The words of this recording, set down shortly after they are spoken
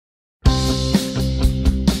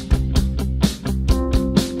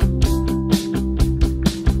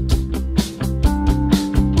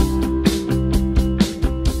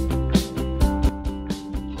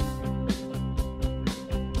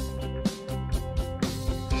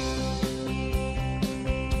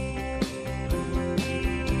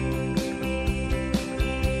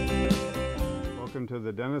to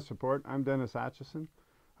the Dennis Report. I'm Dennis Atchison.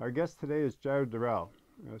 Our guest today is Jared Durelle,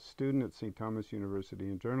 a student at St. Thomas University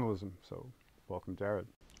in journalism. So, welcome, Jared.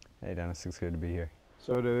 Hey, Dennis. It's good to be here.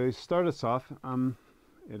 So, to start us off,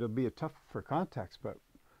 it'll be a tough for context, but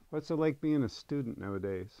what's it like being a student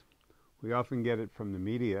nowadays? We often get it from the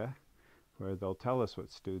media, where they'll tell us what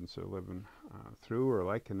students are living through or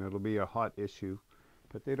like, and it'll be a hot issue,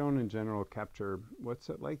 but they don't in general capture what's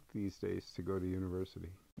it like these days to go to university.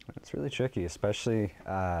 It's really tricky, especially,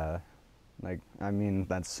 that's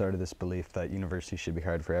sort of this belief that university should be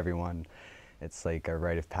hard for everyone. It's like a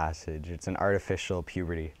rite of passage. It's an artificial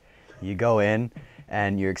puberty. You go in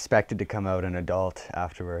and you're expected to come out an adult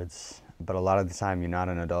afterwards, but a lot of the time you're not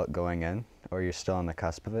an adult going in, or you're still on the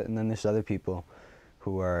cusp of it. And then there's other people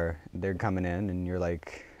they're coming in and you're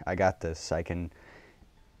like, I got this. I can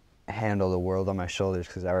handle the world on my shoulders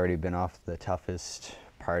because I've already been off the toughest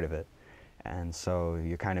part of it. And so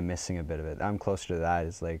you're kind of missing a bit of it. I'm closer to that.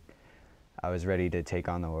 It's like I was ready to take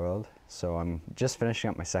on the world. So I'm just finishing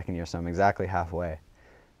up my second year, so I'm exactly halfway.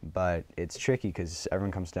 But it's tricky because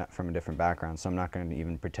everyone comes from a different background, so I'm not going to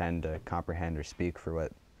even pretend to comprehend or speak for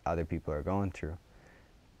what other people are going through.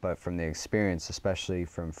 But from the experience, especially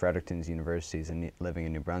from Fredericton's universities and living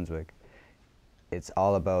in New Brunswick, it's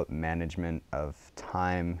all about management of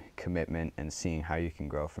time, commitment, and seeing how you can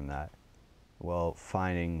grow from that, while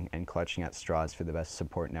finding and clutching at straws for the best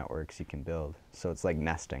support networks you can build. So it's like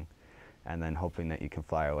nesting, and then hoping that you can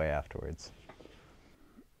fly away afterwards.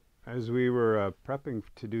 As we were prepping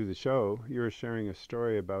to do the show, you were sharing a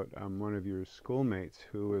story about one of your schoolmates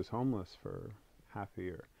who was homeless for half a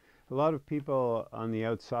year. A lot of people on the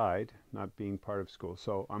outside, not being part of school,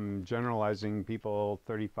 so I'm generalizing people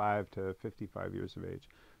 35 to 55 years of age,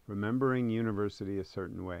 remembering university a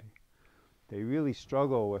certain way. They really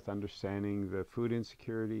struggle with understanding the food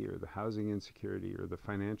insecurity or the housing insecurity or the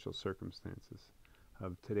financial circumstances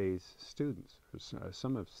of today's students, or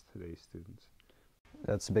some of today's students.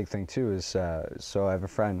 That's a big thing too, is so I have a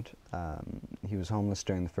friend, he was homeless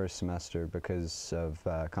during the first semester because of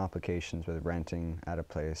complications with renting at a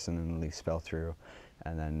place, and then the lease fell through,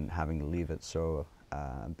 and then having to leave it. So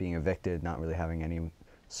being evicted, not really having any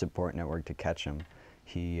support network to catch him,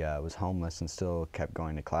 he was homeless and still kept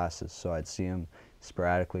going to classes. So I'd see him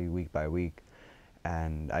sporadically week by week,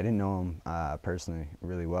 and I didn't know him personally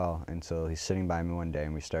really well until he's sitting by me one day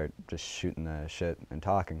and we start just shooting the shit and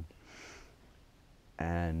talking.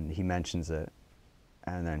 And he mentions it,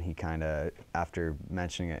 and then he kind of, after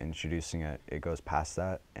mentioning it, introducing it, it goes past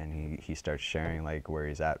that, and he starts sharing like where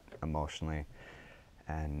he's at emotionally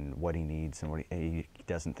and what he needs, and what he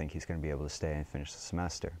doesn't think he's going to be able to stay and finish the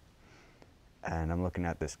semester. And I'm looking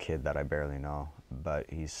at this kid that I barely know, but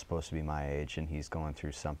he's supposed to be my age, and he's going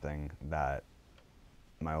through something that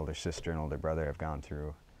my older sister and older brother have gone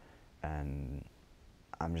through, and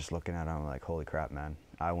I'm just looking at him like, holy crap, man,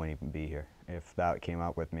 I wouldn't even be here. If that came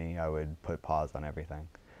up with me, I would put pause on everything.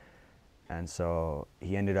 And so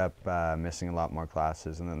he ended up missing a lot more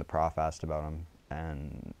classes, and then the prof asked about him,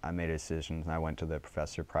 and I made a decision, and I went to the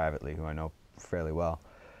professor privately, who I know fairly well,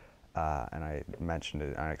 and I mentioned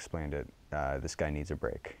it, I explained it, this guy needs a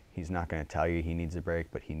break. He's not going to tell you he needs a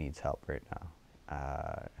break, but he needs help right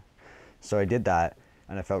now. So I did that,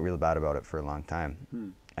 and I felt real bad about it for a long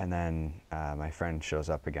time. And then my friend shows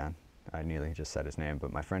up again. I nearly just said his name,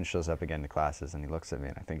 but my friend shows up again to classes, and he looks at me,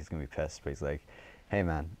 and I think he's going to be pissed, but he's like, hey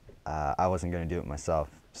man, I wasn't going to do it myself,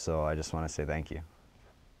 so I just want to say thank you.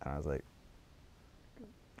 And I was like,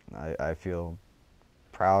 I feel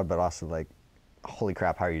proud, but also like, holy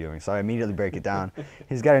crap, how are you doing? So I immediately break it down.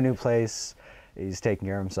 He's got a new place, he's taking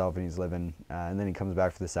care of himself, and he's living, and then he comes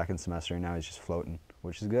back for the second semester, and now he's just floating,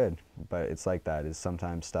 which is good. But it's like that, is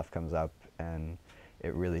sometimes stuff comes up, and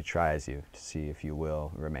it really tries you to see if you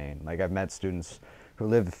will remain. Like, I've met students who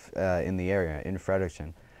live in the area, in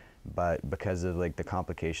Fredericton, but because of like the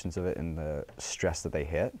complications of it and the stress that they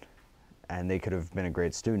hit, and they could have been a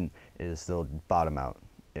great student, is they'll bottom out,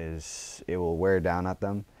 is it will wear down at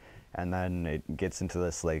them, and then it gets into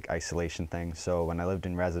this like isolation thing. So when I lived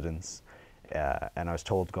in residence, and I was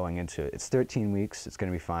told going into it, it's 13 weeks, it's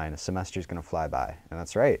gonna be fine, a semester's gonna fly by, and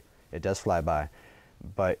that's right, it does fly by.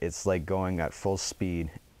 But it's like going at full speed,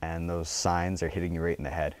 and those signs are hitting you right in the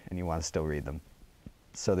head, and you want to still read them.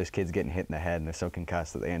 So there's kids getting hit in the head, and they're so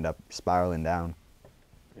concussed that they end up spiraling down.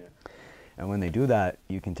 Yeah. And when they do that,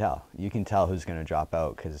 you can tell. You can tell who's going to drop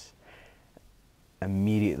out, because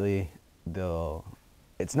immediately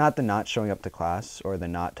it's not the not showing up to class or the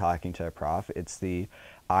not talking to a prof, it's the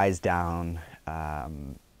eyes down,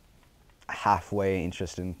 halfway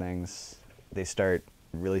interested in things. They start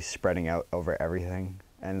really spreading out over everything,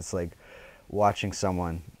 and it's like watching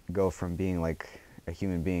someone go from being like a a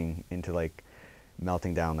human being into like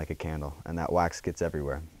melting down like a candle, and that wax gets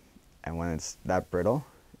everywhere. And when it's that brittle,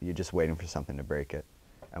 you're just waiting for something to break it.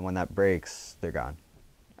 And when that breaks, they're gone.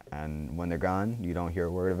 And when they're gone, you don't hear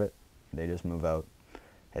a word of it. They just move out.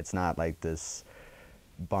 It's not like this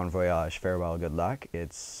bon voyage, farewell, good luck.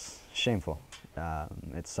 It's shameful.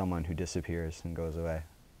 It's someone who disappears and goes away.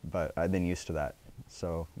 But I've been used to that.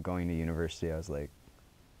 So going to university, I was like,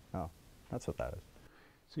 oh, that's what that is.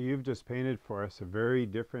 So you've just painted for us a very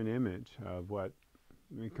different image of what,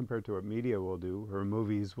 I mean, compared to what media will do or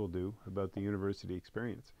movies will do about the university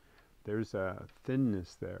experience. There's a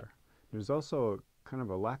thinness there. There's also kind of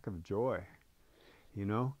a lack of joy, you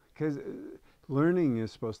know, because learning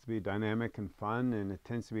is supposed to be dynamic and fun, and it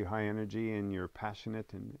tends to be high energy, and you're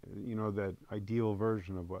passionate, and you know, that ideal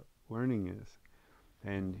version of what learning is.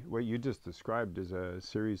 And what you just described is a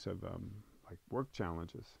series of like work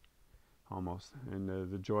challenges almost, and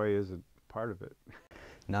the joy isn't part of it.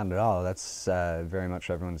 Not at all. That's very much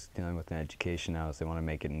what everyone's dealing with in education now, is they want to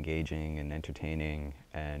make it engaging and entertaining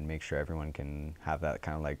and make sure everyone can have that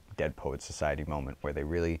kind of like Dead Poet Society moment where they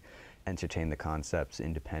really entertain the concepts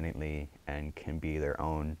independently and can be their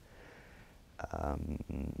own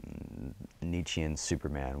Nietzschean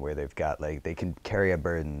Superman, where they've got like, they can carry a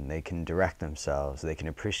burden, they can direct themselves, they can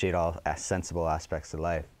appreciate all sensible aspects of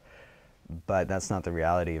life. But that's not the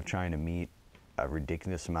reality of trying to meet a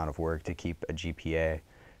ridiculous amount of work to keep a GPA.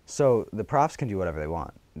 So the profs can do whatever they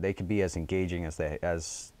want. They could be as engaging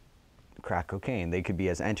as crack cocaine. They could be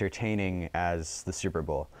as entertaining as the Super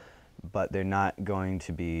Bowl, but they're not going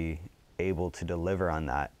to be able to deliver on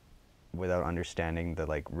that without understanding the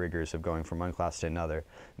like rigors of going from one class to another,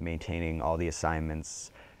 maintaining all the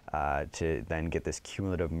assignments, to then get this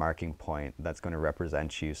cumulative marking point that's going to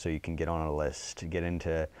represent you so you can get on a list, to get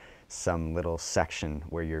into some little section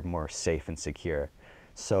where you're more safe and secure.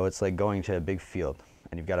 So it's like going to a big field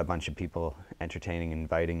and you've got a bunch of people entertaining,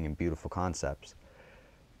 inviting, and beautiful concepts.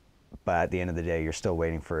 But at the end of the day, you're still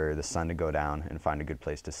waiting for the sun to go down and find a good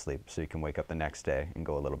place to sleep so you can wake up the next day and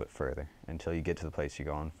go a little bit further until you get to the place you're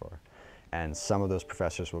going for. And some of those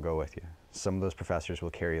professors will go with you. Some of those professors will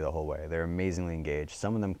carry you the whole way. They're amazingly engaged.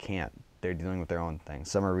 Some of them can't. They're dealing with their own thing.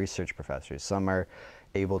 Some are research professors. Some are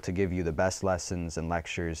able to give you the best lessons and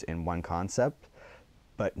lectures in one concept,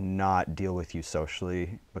 but not deal with you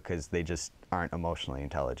socially because they just aren't emotionally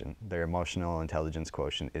intelligent. Their emotional intelligence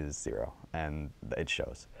quotient is 0, and it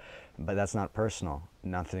shows. But that's not personal.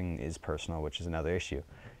 Nothing is personal, which is another issue,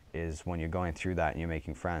 is when you're going through that and you're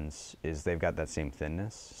making friends, is they've got that same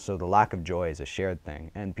thinness. So the lack of joy is a shared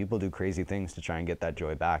thing, and people do crazy things to try and get that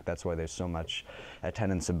joy back. That's why there's so much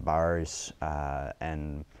attendance at bars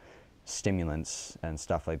and stimulants and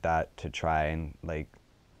stuff like that to try and like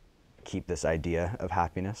keep this idea of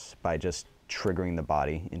happiness by just triggering the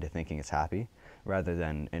body into thinking it's happy, rather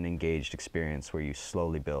than an engaged experience where you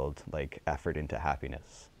slowly build like effort into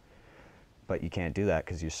happiness. But you can't do that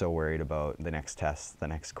because you're so worried about the next test, the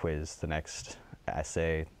next quiz, the next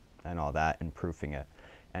essay, and all that, and proofing it.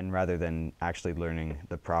 And rather than actually learning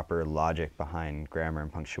the proper logic behind grammar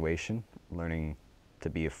and punctuation, learning to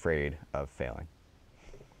be afraid of failing.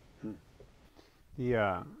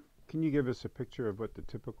 Can you give us a picture of what the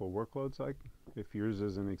typical workload's like? If yours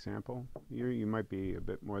is an example, you might be a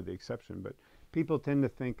bit more the exception, but people tend to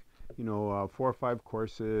think, you know, 4 or 5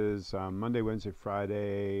 courses, Monday, Wednesday,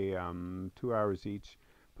 Friday, 2 hours each,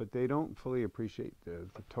 but they don't fully appreciate the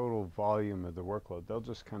total volume of the workload. They'll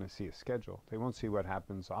just kind of see a schedule. They won't see what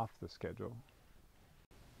happens off the schedule.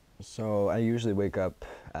 So I usually wake up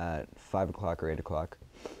at 5 o'clock or 8 o'clock.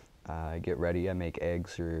 I get ready, I make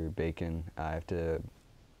eggs or bacon. I have to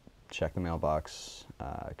check the mailbox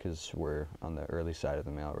because we're on the early side of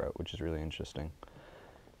the mail route, which is really interesting.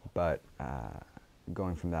 But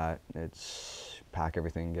going from that, it's pack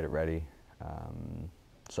everything, get it ready.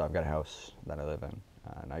 So I've got a house that I live in,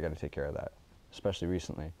 and I got to take care of that, especially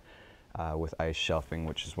recently with ice shelving,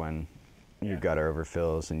 which is when you've got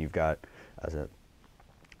overfills and you've got an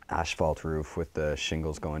asphalt roof with the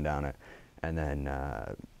shingles going down it, and then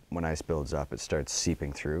when ice builds up, it starts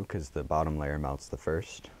seeping through because the bottom layer melts the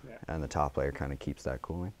first, and the top layer kind of keeps that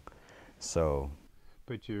cooling. So.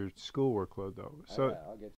 But your school workload, though. So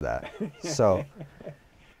I'll get to that. So.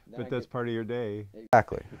 But that's part of your day.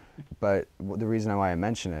 Exactly. But the reason why I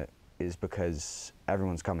mention it is because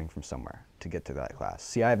everyone's coming from somewhere to get to that class.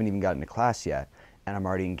 See, I haven't even gotten to class yet, and I'm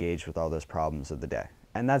already engaged with all those problems of the day.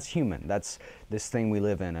 And that's human. That's this thing we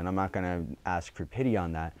live in, and I'm not going to ask for pity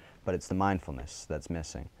on that, but it's the mindfulness that's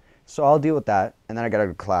missing. So I'll deal with that, and then I got to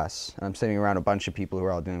go to class, and I'm sitting around a bunch of people who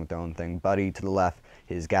are all dealing with their own thing. Buddy to the left,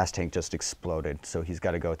 his gas tank just exploded, so he's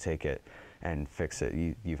got to go take it and fix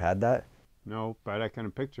it. You've had that? No, but I kind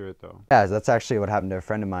of picture it though. Yeah, that's actually what happened to a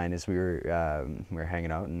friend of mine. Is we were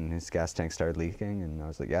hanging out and his gas tank started leaking, and I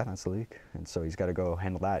was like, yeah, that's a leak, and so he's got to go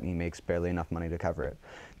handle that, and he makes barely enough money to cover it.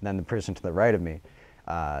 And then the person to the right of me,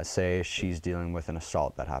 say she's dealing with an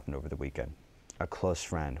assault that happened over the weekend. A close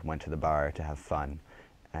friend went to the bar to have fun,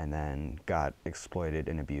 and then got exploited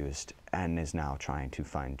and abused, and is now trying to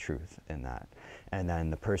find truth in that. And then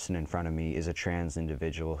the person in front of me is a trans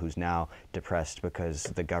individual who's now depressed because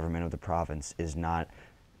the government of the province is not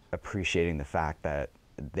appreciating the fact that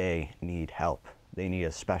they need help. They need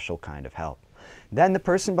a special kind of help. Then the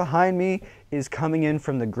person behind me is coming in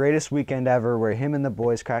from the greatest weekend ever, where him and the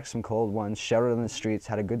boys cracked some cold ones, shouted on the streets,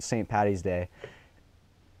 had a good St. Patty's Day,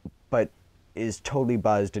 but is totally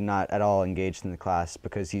buzzed and not at all engaged in the class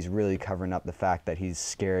because he's really covering up the fact that he's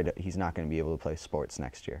scared he's not going to be able to play sports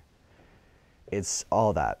next year. It's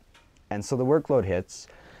all that. And so the workload hits,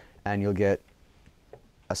 and you'll get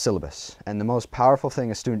a syllabus. And the most powerful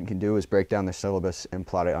thing a student can do is break down their syllabus and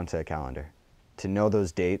plot it onto a calendar, to know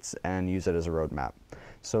those dates and use it as a roadmap.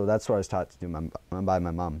 So that's what I was taught to do by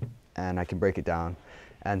my mom, and I can break it down.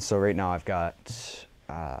 And so right now I've got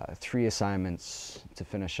 3 assignments to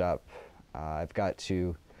finish up. I've got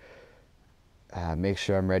to make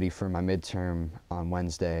sure I'm ready for my midterm on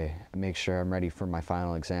Wednesday, make sure I'm ready for my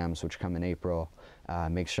final exams, which come in April,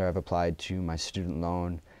 make sure I've applied to my student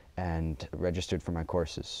loan and registered for my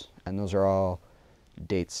courses. And those are all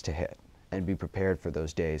dates to hit, and be prepared for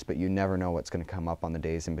those days, but you never know what's going to come up on the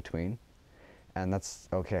days in between. And that's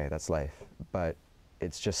okay, that's life. But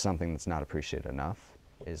it's just something that's not appreciated enough,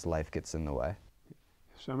 is life gets in the way.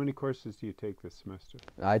 So how many courses do you take this semester?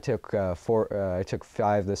 I took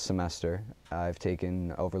 5 this semester. I've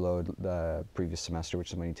taken overload the previous semester,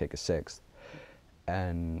 which is when you take a 6th.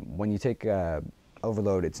 And when you take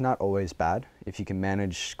overload, it's not always bad if you can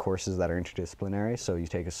manage courses that are interdisciplinary. So you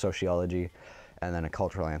take a sociology and then a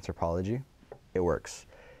cultural anthropology, it works.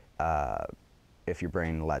 If your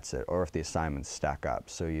brain lets it, or if the assignments stack up.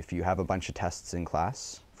 So if you have a bunch of tests in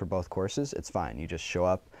class for both courses, it's fine. You just show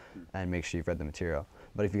up and make sure you've read the material.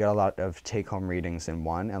 But if you got a lot of take-home readings in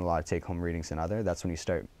one and a lot of take-home readings in other, that's when you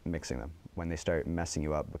start mixing them, when they start messing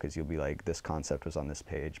you up, because you'll be like, this concept was on this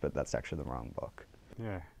page, but that's actually the wrong book.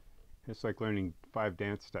 Yeah, it's like learning 5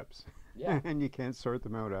 dance steps. Yeah. And you can't sort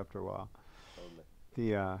them out after a while.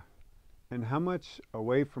 Totally. And how much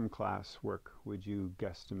away from class work would you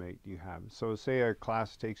guesstimate you have? So say a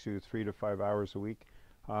class takes you 3 to 5 hours a week.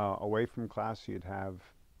 Away from class you'd have,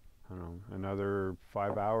 I don't know, another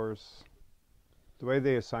 5 hours. The way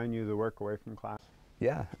they assign you the work away from class.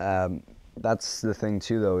 Yeah, that's the thing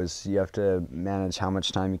too, though, is you have to manage how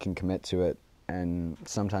much time you can commit to it, and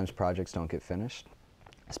sometimes projects don't get finished,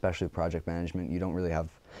 especially project management. You don't really have,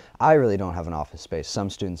 I really don't have an office space. Some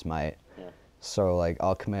students might. Yeah. So like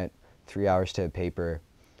I'll commit 3 hours to a paper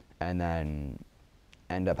and then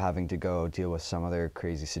end up having to go deal with some other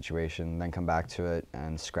crazy situation, then come back to it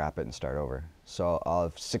and scrap it and start over. So I'll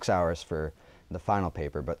have 6 hours for the final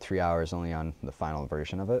paper, but 3 hours only on the final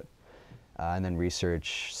version of it. And then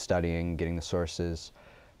research, studying, getting the sources.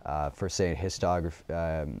 For say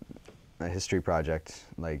a history project,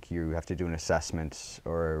 like you have to do an assessment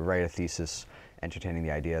or write a thesis entertaining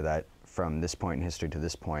the idea that from this point in history to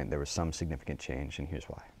this point there was some significant change, and here's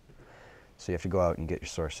why. So you have to go out and get your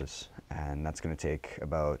sources, and that's going to take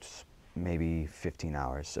about maybe 15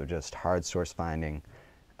 hours of just hard source finding,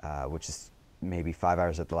 which is maybe 5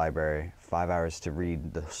 hours at the library, 5 hours to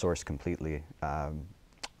read the source completely, and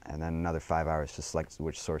then another 5 hours to select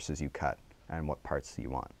which sources you cut and what parts you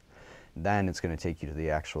want. Then it's going to take you to the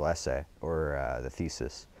actual essay or the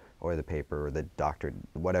thesis or the paper or the doctorate,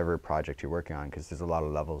 whatever project you're working on, because there's a lot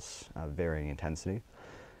of levels of varying intensity.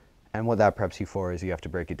 And what that preps you for is you have to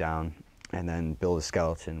break it down and then build a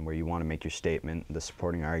skeleton where you want to make your statement, the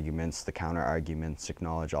supporting arguments, the counter arguments,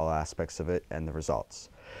 acknowledge all aspects of it, and the results.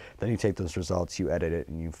 Then you take those results, you edit it,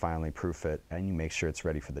 and you finally proof it, and you make sure it's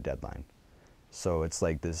ready for the deadline. So it's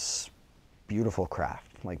like this beautiful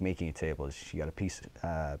craft, like making a table. You got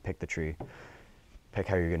to pick the tree, pick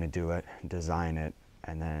how you're going to do it, design it,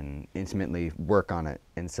 and then intimately work on it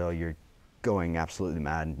until you're going absolutely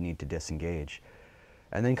mad and need to disengage.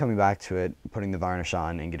 And then coming back to it, putting the varnish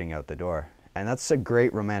on and getting out the door. And that's a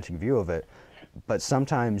great romantic view of it, but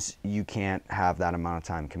sometimes you can't have that amount of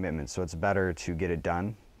time commitment, so it's better to get it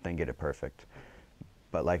done than get it perfect.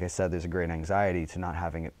 But like I said, there's a great anxiety to not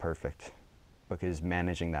having it perfect, because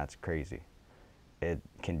managing that's crazy. It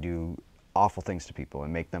can do awful things to people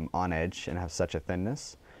and make them on edge and have such a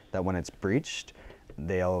thinness that when it's breached,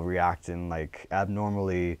 they'll react in like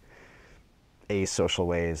abnormally asocial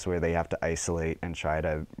ways where they have to isolate and try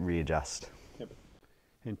to readjust. Yep.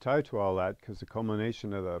 And tied to all that, because the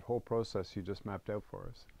culmination of that whole process you just mapped out for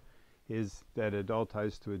us, is that it all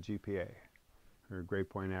ties to a GPA, or a grade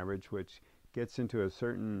point average, which gets into a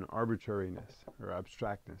certain arbitrariness or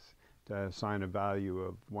abstractness to assign a value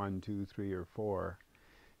of 1, 2, 3, or 4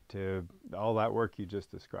 to all that work you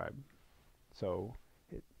just described. So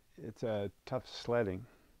it's a tough sledding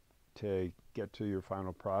to get to your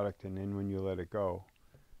final product, and then when you let it go,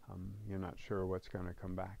 you're not sure what's going to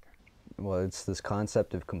come back. Well, it's this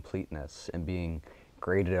concept of completeness and being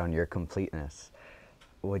graded on your completeness,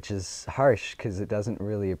 which is harsh because it doesn't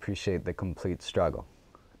really appreciate the complete struggle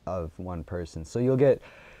of one person. So you'll get,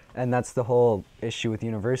 and that's the whole issue with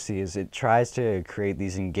university, is it tries to create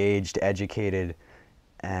these engaged, educated,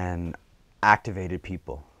 and activated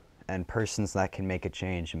people and persons that can make a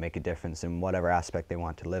change and make a difference in whatever aspect they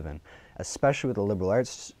want to live in, especially with a liberal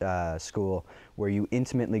arts school where you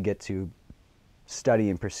intimately get to study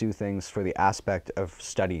and pursue things for the aspect of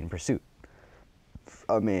study and pursuit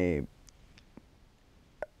from a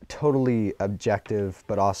totally objective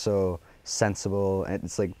but also sensible. And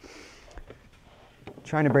it's like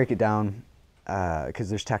trying to break it down because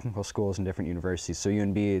there's technical schools in different universities. So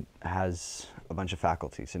UNB has a bunch of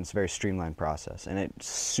faculties, and it's a very streamlined process, and it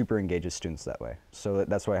super engages students that way. So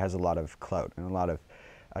that's why it has a lot of clout, and a lot of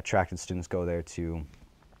attracted students go there to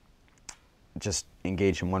just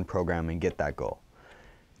engage in one program and get that goal.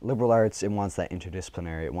 Liberal arts, it wants that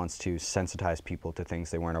interdisciplinary. It wants to sensitize people to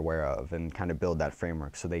things they weren't aware of and kind of build that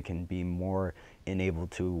framework so they can be more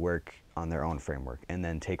enabled to work on their own framework and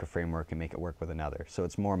then take a framework and make it work with another. So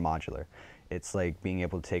it's more modular. It's like being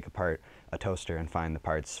able to take apart a toaster and find the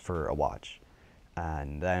parts for a watch.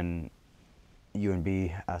 And then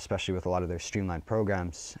UNB, especially with a lot of their streamlined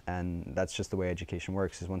programs, and that's just the way education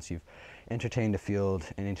works, is once you've entertained a field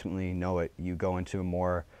and intimately know it, you go into a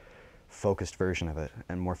more focused version of it,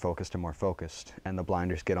 and more focused, and the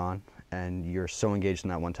blinders get on, and you're so engaged in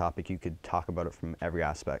that one topic you could talk about it from every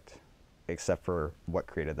aspect except for what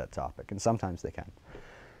created that topic, and sometimes they can.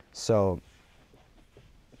 So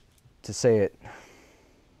to say it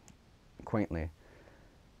quaintly,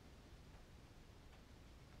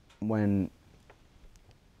 when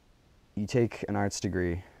you take an arts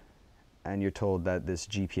degree and you're told that this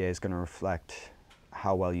GPA is going to reflect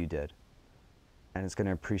how well you did, and it's going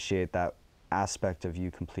to appreciate that aspect of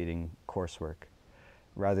you completing coursework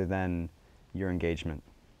rather than your engagement,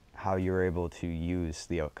 how you're able to use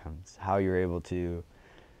the outcomes, how you're able to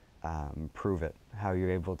prove it, how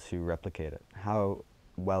you're able to replicate it, how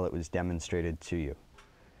well it was demonstrated to you.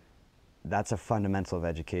 That's a fundamental of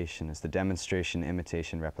education, is the demonstration,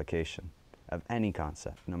 imitation, replication of any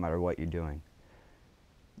concept, no matter what you're doing.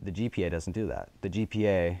 The GPA doesn't do that. The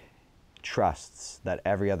GPA trusts that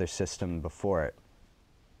every other system before it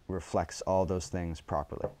reflects all those things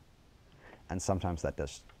properly. And sometimes that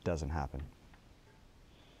doesn't happen.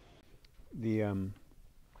 The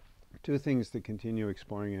two things to continue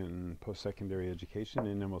exploring in post-secondary education,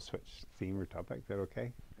 and then we'll switch theme or topic. Is that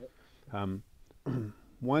okay? Yep.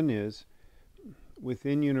 One is,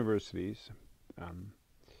 within universities,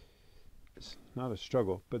 it's not a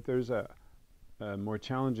struggle, but there's a more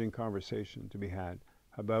challenging conversation to be had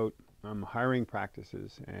about hiring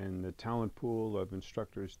practices and the talent pool of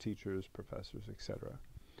instructors, teachers, professors, etc.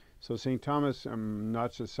 So St. Thomas,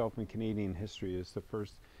 not just self in Canadian history, is the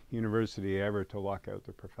first university ever to lock out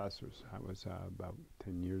the professors. That was about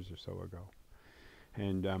 10 years or so ago.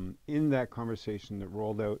 And in that conversation that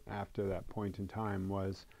rolled out after that point in time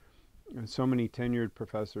was so many tenured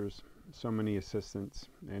professors, so many assistants,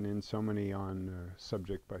 and in so many on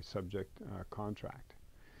subject by subject contract.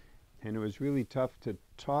 And it was really tough to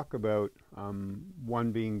talk about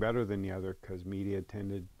one being better than the other because media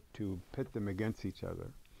tended to pit them against each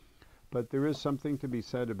other. But there is something to be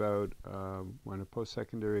said about when a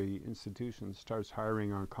post-secondary institution starts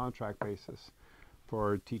hiring on contract basis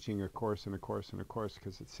for teaching a course and a course and a course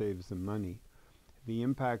because it saves them money. The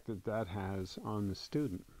impact that that has on the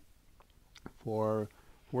student for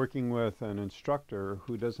working with an instructor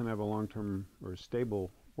who doesn't have a long-term or stable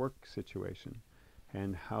work situation,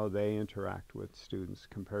 and how they interact with students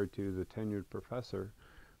compared to the tenured professor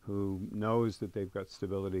who knows that they've got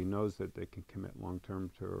stability, knows that they can commit long-term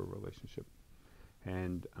to a relationship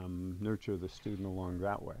and nurture the student along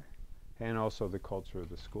that way, and also the culture of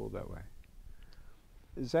the school that way.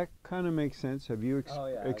 Does that kind of make sense? Have you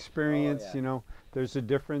experienced, you know, there's a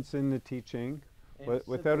difference in the teaching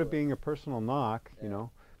without it being a personal knock, you know,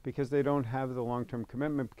 because they don't have the long-term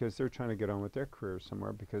commitment because they're trying to get on with their career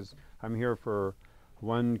somewhere, because I'm here for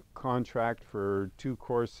one contract for 2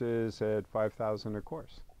 courses at $5,000 a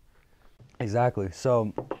course. Exactly.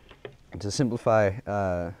 So to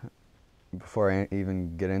simplify before I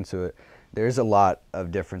even get into it, there's a lot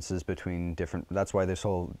of differences between different, that's why there's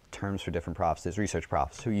whole terms for different profs. There's research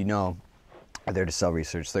profs who are there to sell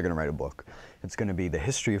research. They're going to write a book. It's going to be the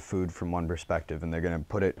history of food from one perspective, and they're going to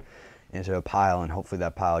put it into a pile, and hopefully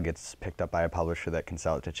that pile gets picked up by a publisher that can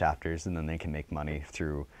sell it to chapters, and then they can make money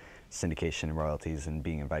through syndication and royalties and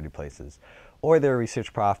being invited places. Or they're a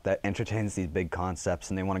research prof that entertains these big concepts,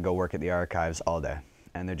 and they want to go work at the archives all day,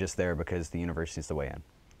 and they're just there because the university's the way in.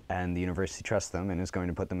 And the university trusts them and is going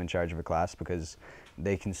to put them in charge of a class because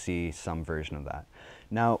they can see some version of that.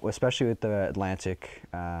 Now, especially with the Atlantic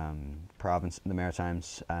province, the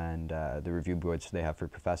Maritimes, and the review boards they have for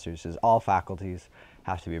professors, is all faculties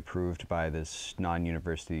have to be approved by this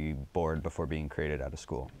non-university board before being created at a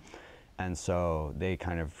school. And so they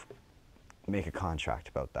kind of make a contract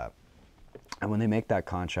about that. And when they make that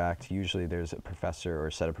contract, usually there's a professor or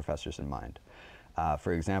a set of professors in mind.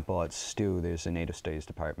 For example, at STU, there's a Native Studies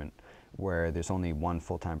department where there's only one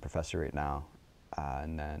full-time professor right now,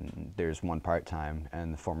 and then there's one part-time,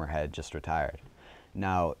 and the former head just retired.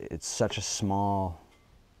 Now, it's such a small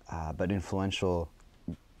but influential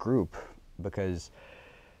group because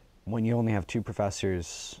when you only have two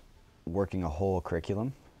professors working a whole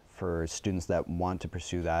curriculum for students that want to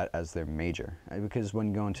pursue that as their major. Because when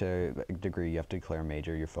you go into a degree, you have to declare a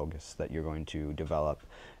major, your focus that you're going to develop,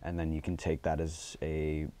 and then you can take that as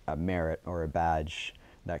a merit or a badge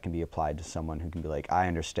that can be applied to someone who can be like, I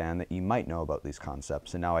understand that you might know about these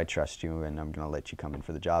concepts, and now I trust you, and I'm going to let you come in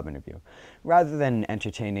for the job interview. Rather than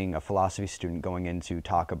entertaining a philosophy student going in to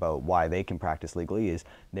talk about why they can practice legalese,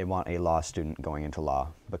 they want a law student going into law,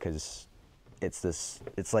 because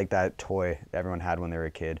it's like that toy everyone had when they were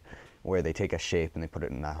a kid, where they take a shape and they put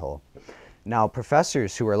it in that hole. Now,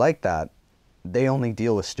 professors who are like that, they only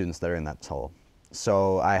deal with students that are in that hole.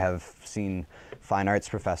 So I have seen fine arts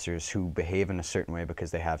professors who behave in a certain way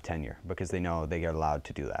because they have tenure, because they know they are allowed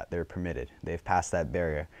to do that. They're permitted. They've passed that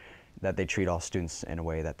barrier that they treat all students in a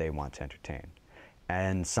way that they want to entertain.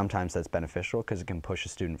 And sometimes that's beneficial because it can push a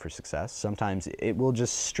student for success. Sometimes it will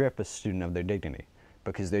just strip a student of their dignity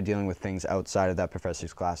because they're dealing with things outside of that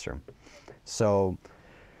professor's classroom. So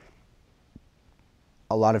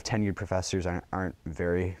a lot of tenured professors aren't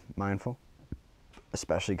very mindful,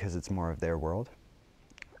 especially because it's more of their world.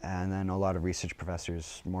 And then a lot of research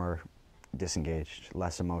professors more disengaged,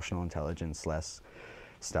 less emotional intelligence, less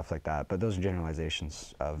stuff like that. But those are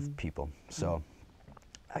generalizations of people. So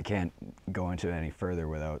I can't go into it any further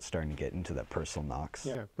without starting to get into that personal knocks.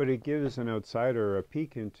 Yeah, but it gives an outsider a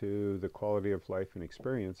peek into the quality of life and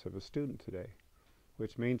experience of a student today,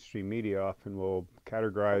 which mainstream media often will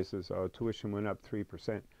categorize as, oh, tuition went up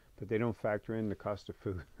 3%, but they don't factor in the cost of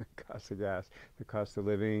food, the cost of gas, the cost of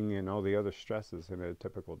living, and all the other stresses in a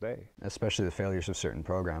typical day. Especially the failures of certain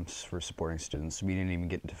programs for supporting students. We didn't even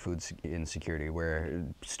get into food insecurity, where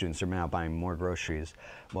students are now buying more groceries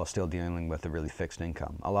while still dealing with a really fixed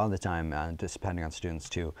income. A lot of the time, just depending on students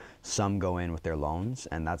too, some go in with their loans,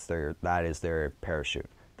 and that is their parachute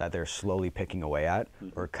that they're slowly picking away at,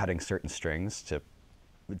 or cutting certain strings to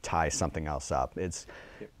tie something else up. It's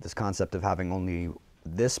this concept of having only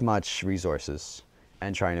this much resources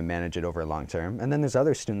and trying to manage it over a long term. And then there's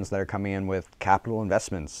other students that are coming in with capital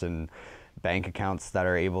investments and bank accounts that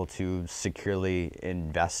are able to securely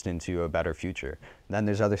invest into a better future. Then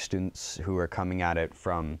there's other students who are coming at it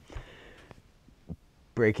from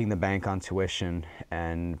breaking the bank on tuition,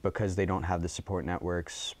 and because they don't have the support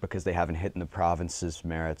networks, because they haven't hit in the province's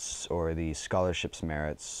merits or the scholarships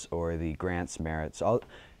merits or the grants merits.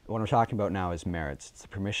 What I'm talking about now is merits. It's the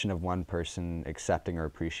permission of one person accepting or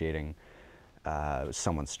appreciating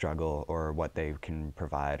someone's struggle or what they can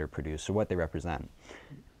provide or produce or what they represent.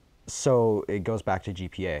 So it goes back to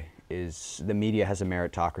GPA. The media has a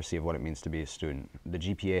meritocracy of what it means to be a student. The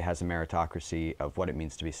GPA has a meritocracy of what it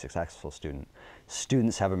means to be a successful student.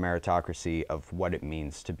 Students have a meritocracy of what it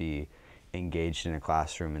means to be engaged in a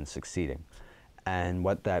classroom and succeeding. And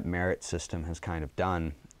what that merit system has kind of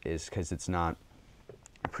done is, because it's not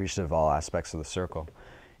appreciative of all aspects of the circle,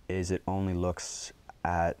 is it only looks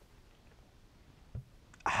at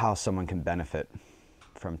how someone can benefit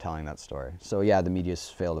from telling that story. So yeah, the media's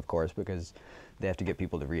failed, of course, because they have to get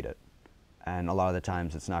people to read it. And a lot of the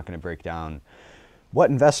times it's not going to break down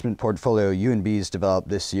what investment portfolio UNB's developed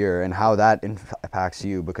this year and how that impacts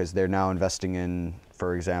you, because they're now investing in,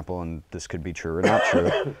 for example, and this could be true or not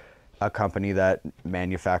true, a company that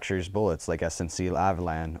manufactures bullets like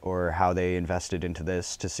SNC-Lavalin, or how they invested into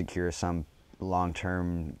this to secure some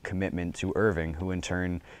long-term commitment to Irving, who in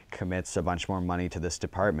turn commits a bunch more money to this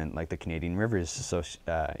department, like the Canadian Rivers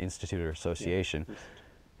Institute or Association.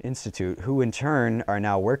 Institute, who in turn are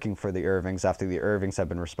now working for the Irvings after the Irvings have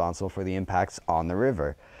been responsible for the impacts on the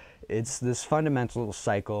river. It's this fundamental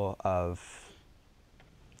cycle of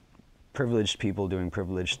privileged people doing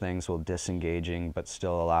privileged things while disengaging but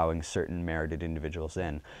still allowing certain merited individuals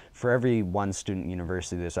in. For every one student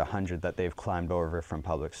university, there's 100 that they've climbed over from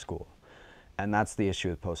public school. And that's the issue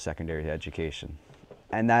with post-secondary education.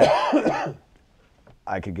 And that,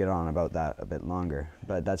 I could get on about that a bit longer,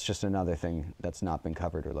 but that's just another thing that's not been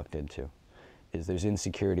covered or looked into, is there's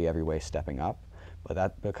insecurity every way stepping up, but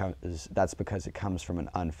that's because it comes from an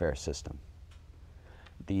unfair system.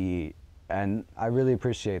 And I really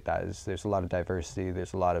appreciate that. There's a lot of diversity,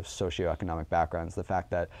 there's a lot of socioeconomic backgrounds. The fact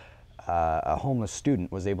that a homeless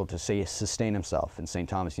student was able to sustain himself in St.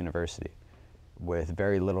 Thomas University with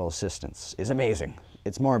very little assistance is amazing.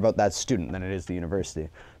 It's more about that student than it is the university,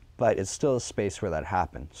 but it's still a space where that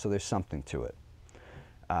happened, so there's something to it.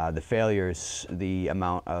 The failures, the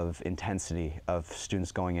amount of intensity of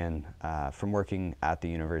students going in from working at the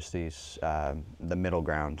universities, the middle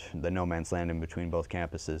ground, the no man's land in between both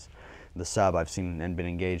campuses, the sub, I've seen and been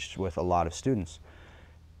engaged with a lot of students.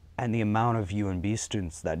 And the amount of UNB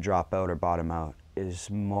students that drop out or bottom out is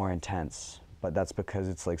more intense, but that's because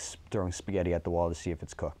it's like throwing spaghetti at the wall to see if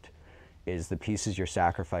it's cooked. Is the pieces you're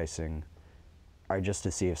sacrificing are just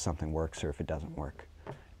to see if something works or if it doesn't work.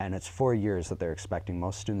 And it's 4 years that they're expecting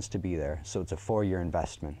most students to be there, so it's a 4-year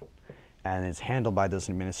investment. And it's handled by those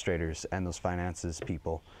administrators and those finances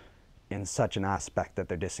people in such an aspect that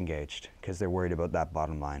they're disengaged because they're worried about that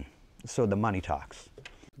bottom line. So the money talks.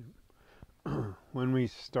 When we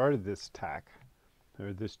started this tack,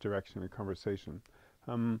 or this direction of conversation,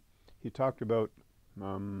 you talked about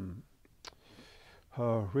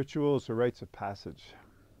rituals or rites of passage.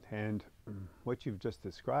 And what you've just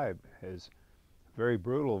described is a very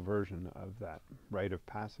brutal version of that rite of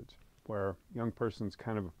passage, where young persons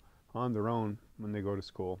kind of on their own when they go to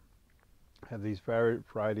school have these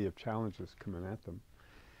variety of challenges coming at them,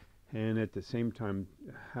 and at the same time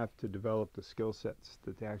have to develop the skill sets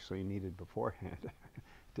that they actually needed beforehand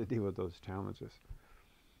to deal with those challenges.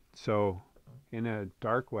 So in a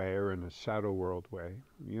dark way, or in a shadow world way,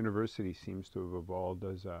 university seems to have evolved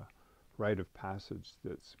as a rite of passage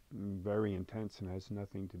that's very intense and has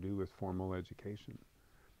nothing to do with formal education,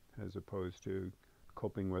 as opposed to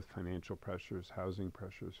coping with financial pressures, housing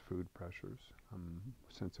pressures, food pressures,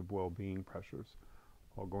 sense of well-being pressures,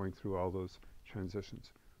 while going through all those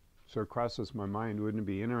transitions. So it crosses my mind, wouldn't it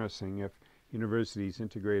be interesting if universities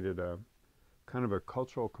integrated a kind of a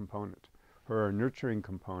cultural component or a nurturing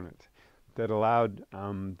component that allowed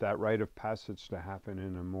that rite of passage to happen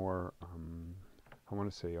in a more, I want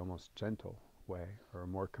to say almost gentle way, or a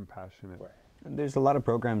more compassionate way. And there's a lot of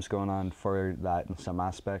programs going on for that in some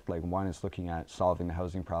aspect. Like one is looking at solving the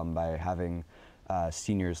housing problem by having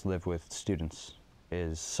seniors live with students.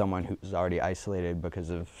 Is someone who's already isolated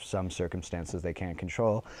because of some circumstances they can't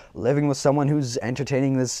control, living with someone who's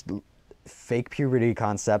entertaining this fake puberty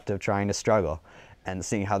concept of trying to struggle and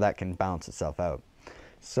seeing how that can balance itself out.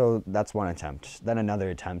 So that's one attempt. Then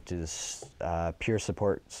another attempt is peer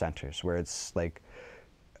support centers, where it's like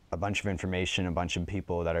a bunch of information, a bunch of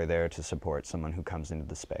people that are there to support someone who comes into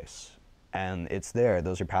the space. And it's there.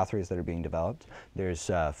 Those are pathways that are being developed. There's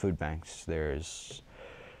food banks. There's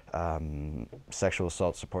sexual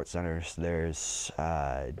assault support centers. There's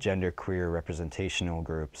gender queer representational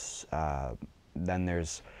groups. Then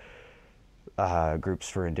there's groups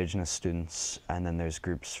for Indigenous students, and then there's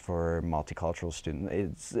groups for multicultural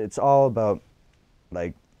students. It's all about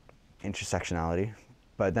like intersectionality,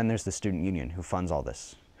 but then there's the student union who funds all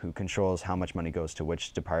this, who controls how much money goes to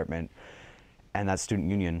which department, and that student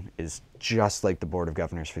union is just like the board of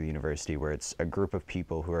governors for the university, where it's a group of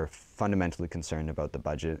people who are fundamentally concerned about the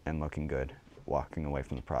budget and looking good, walking away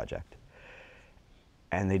from the project.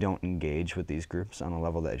 And they don't engage with these groups on a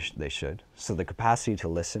level that they should. So the capacity to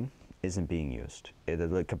listen isn't being used.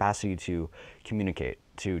 The capacity to communicate,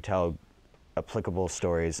 to tell applicable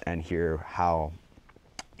stories and hear how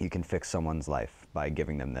you can fix someone's life by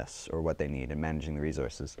giving them this or what they need and managing the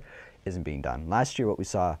resources isn't being done. Last year what we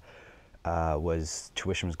saw was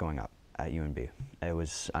tuition was going up at UNB. It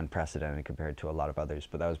was unprecedented compared to a lot of others,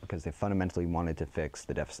 but that was because they fundamentally wanted to fix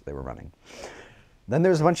the deficit they were running. Then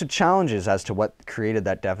there's a bunch of challenges as to what created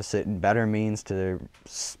that deficit and better means to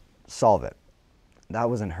solve it. That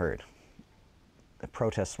wasn't heard. The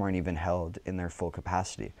protests weren't even held in their full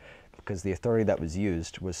capacity because the authority that was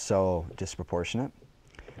used was so disproportionate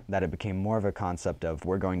that it became more of a concept of,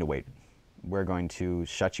 we're going to wait. We're going to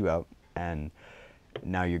shut you out, and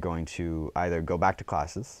now you're going to either go back to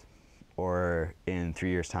classes or in 3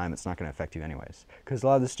 years' time, it's not going to affect you anyways. Because a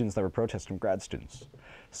lot of the students that were protesting were grad students.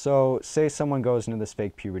 So say someone goes into this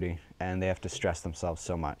fake puberty and they have to stress themselves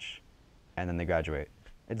so much, and then they graduate.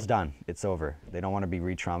 It's done. It's over. They don't want to be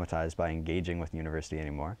re-traumatized by engaging with university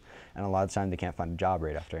anymore. And a lot of the time, they can't find a job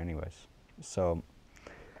right after anyways. So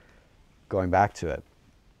going back to it,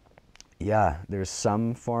 yeah, there's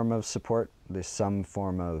some form of support. There's some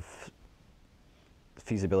form of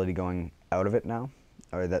feasibility going out of it now,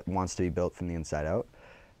 or that wants to be built from the inside out.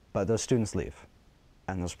 But those students leave,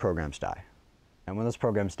 and those programs die. And when those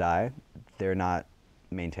programs die, they're not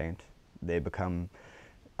maintained. They become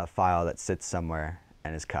a file that sits somewhere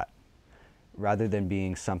and is cut, rather than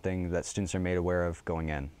being something that students are made aware of going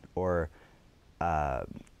in, or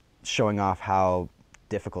showing off how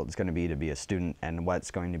difficult it's going to be a student and what's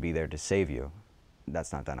going to be there to save you.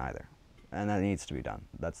 That's not done either. And that needs to be done.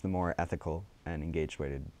 That's the more ethical and engaged way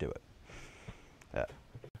to do it. Yeah.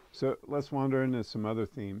 So let's wander into some other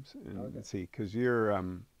themes and see, because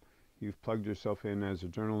you've plugged yourself in as a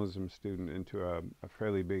journalism student into a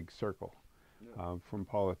fairly big circle. From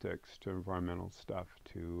politics to environmental stuff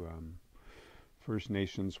to First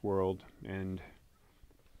Nations world, and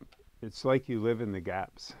it's like you live in the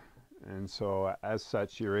gaps, and so as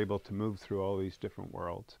such you're able to move through all these different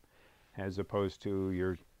worlds as opposed to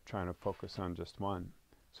you're trying to focus on just one.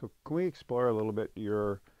 So can we explore a little bit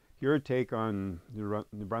your take on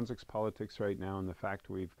New Brunswick's politics right now, and the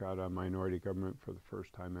fact we've got a minority government for the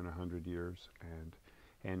first time in 100 years,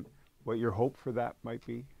 and what your hope for that might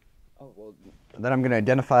be? Oh, well, then I'm going to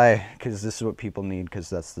identify, because this is what people need, because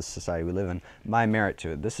that's the society we live in, my merit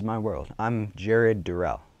to it. This is my world. I'm Jared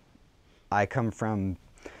Durelle. I come from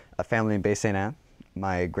a family in Bay St. Anne.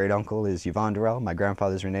 My great uncle is Yvon Durelle. My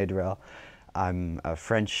grandfather is Rene Durelle. I'm a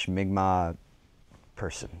French Mi'kmaq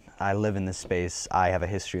person. I live in this space. I have a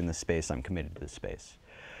history in this space. I'm committed to this space.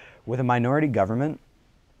 With a minority government,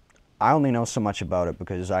 I only know so much about it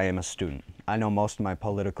because I am a student. I know most of my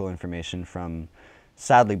political information from,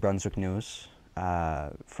 sadly, Brunswick news,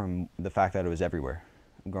 from the fact that it was everywhere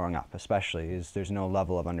growing up, especially, is there's no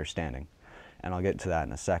level of understanding. And I'll get to that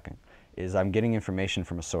in a second. Is I'm getting information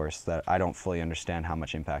from a source that I don't fully understand how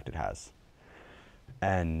much impact it has.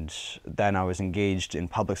 And then I was engaged in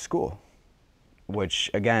public school, which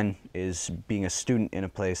again is being a student in a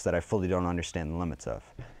place that I fully don't understand the limits of.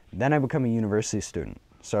 Then I become a university student.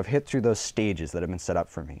 So I've hit through those stages that have been set up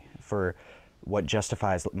for me for what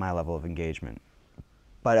justifies my level of engagement.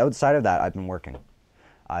 But outside of that, I've been working.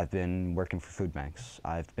 I've been working for food banks.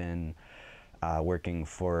 I've been working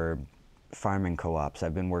for farming co-ops.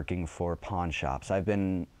 I've been working for pawn shops. I've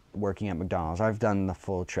been working at McDonald's. I've done the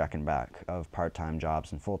full trek and back of part-time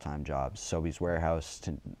jobs and full-time jobs, Sobeys warehouse,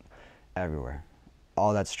 to everywhere.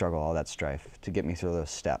 All that struggle, all that strife to get me through those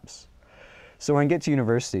steps. So when I get to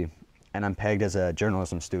university and I'm pegged as a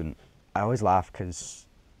journalism student, I always laugh because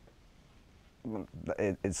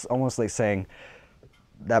it's almost like saying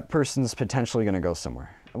that person's potentially going to go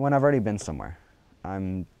somewhere when I've already been somewhere.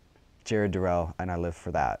 I'm Jared Durelle and I live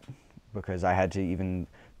for that, because I had to, even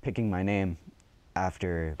picking my name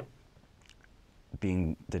after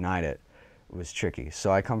being denied it was tricky.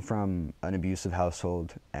 So I come from an abusive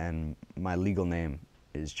household, and my legal name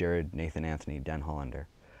is Jared Nathan Anthony Den Hollander.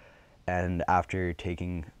 And after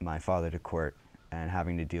taking my father to court and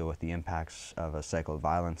having to deal with the impacts of a cycle of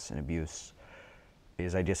violence and abuse,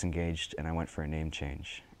 I disengaged and I went for a name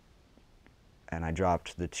change. And I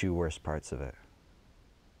dropped the two worst parts of it.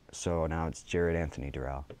 So now it's Jared Anthony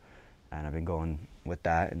Durelle. And I've been going with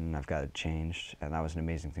that, and I've got it changed, and that was an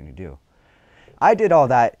amazing thing to do. I did all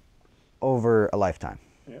that over a lifetime.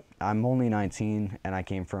 Yep. I'm only 19, and I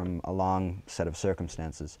came from a long set of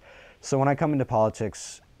circumstances. So when I come into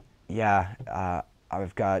politics, yeah,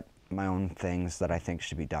 I've got my own things that I think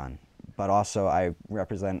should be done. But also I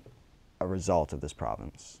represent a result of this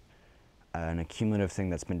province, an accumulative thing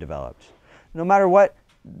that's been developed. No matter what,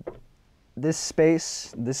 this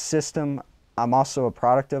space, this system, I'm also a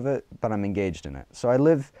product of it, but I'm engaged in it. So I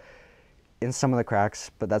live in some of the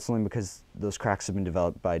cracks, but that's only because those cracks have been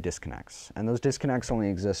developed by disconnects. And those disconnects only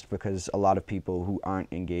exist because a lot of people who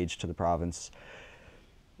aren't engaged to the province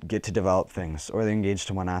get to develop things, or they're engaged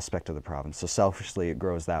to one aspect of the province. So selfishly, it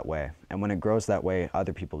grows that way. And when it grows that way,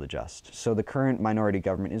 other people adjust. So the current minority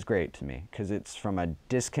government is great to me because it's from a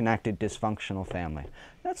disconnected, dysfunctional family.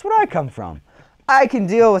 That's what I come from. I can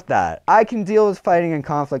deal with that. I can deal with fighting and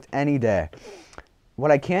conflict any day. What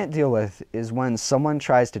I can't deal with is when someone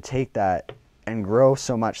tries to take that and grow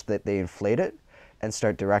so much that they inflate it and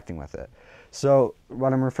start directing with it. So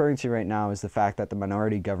what I'm referring to right now is the fact that the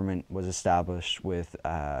minority government was established with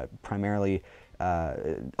primarily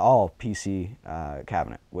all PC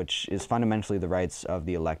cabinet, which is fundamentally the rights of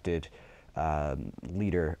the elected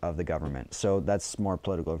leader of the government. So that's more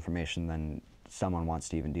political information than someone wants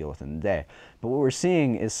to even deal with in the day. But what we're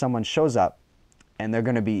seeing is someone shows up and they're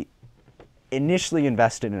going to be initially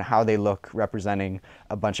invested in how they look representing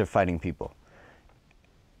a bunch of fighting people.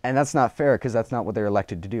 And that's not fair, because that's not what they're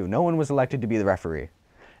elected to do. No one was elected to be the referee.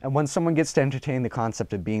 And when someone gets to entertain the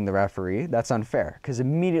concept of being the referee, that's unfair, because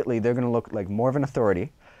immediately they're going to look like more of an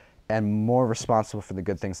authority and more responsible for the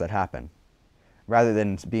good things that happen, rather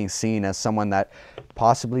than being seen as someone that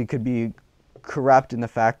possibly could be corrupt in the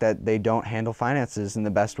fact that they don't handle finances in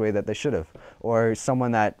the best way that they should have, or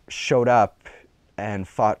someone that showed up and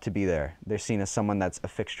fought to be there. They're seen as someone that's a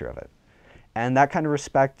fixture of it. And that kind of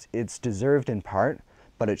respect, it's deserved in part,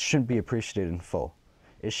 but it shouldn't be appreciated in full.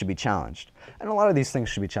 It should be challenged. And a lot of these things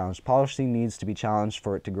should be challenged. Policy needs to be challenged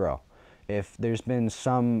for it to grow. If there's been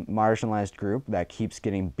some marginalized group that keeps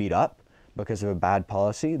getting beat up because of a bad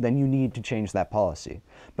policy, then you need to change that policy.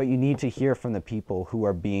 But you need to hear from the people who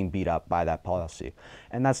are being beat up by that policy.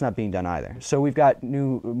 And that's not being done either. So we've got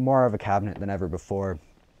more of a cabinet than ever before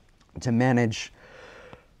to manage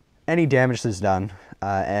any damage that's done,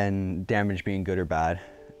 and damage being good or bad.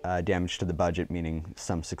 Damage to the budget, meaning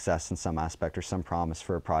some success in some aspect or some promise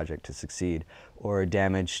for a project to succeed, or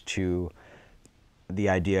damage to the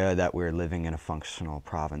idea that we're living in a functional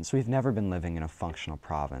province. We've never been living in a functional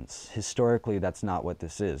province. Historically, that's not what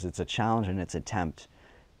this is. It's a challenge and its attempt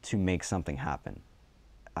to make something happen.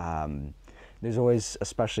 There's always,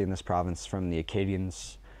 especially in this province, from the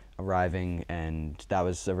Acadians arriving, and that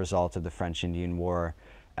was a result of the French-Indian War,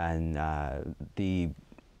 and the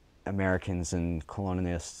Americans and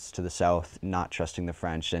colonialists to the south not trusting the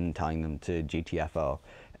French and telling them to GTFO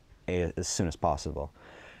as soon as possible.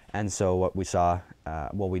 And so what we saw,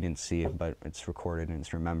 well, we didn't see it, but it's recorded and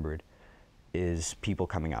it's remembered, is people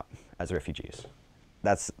coming up as refugees.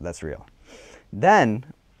 That's real. Then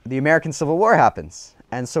the American Civil War happens.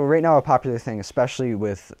 And so right now a popular thing, especially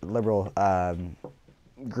with liberal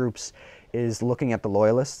groups, is looking at the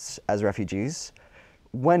Loyalists as refugees,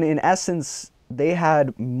 when in essence they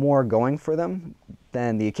had more going for them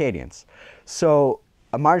than the Acadians. So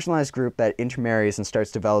a marginalized group that intermarries and starts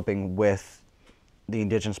developing with the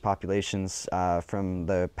Indigenous populations, from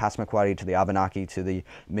the Passamaquoddy to the Abenaki to the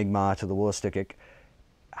Mi'kmaq to the Wolastoqiyik,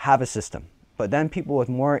 have a system. But then people with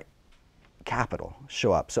more capital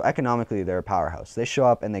show up. So economically they're a powerhouse. They show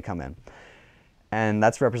up and they come in. And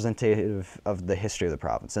that's representative of the history of the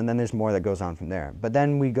province. And then there's more that goes on from there. But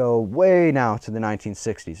then we go way now to the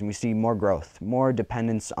 1960s, and we see more growth, more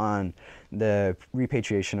dependence on the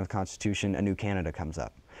repatriation of the Constitution. A new Canada comes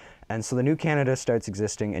up. And so the new Canada starts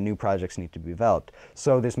existing, and new projects need to be developed.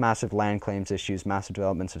 So there's massive land claims issues, massive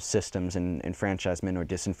developments of systems and enfranchisement or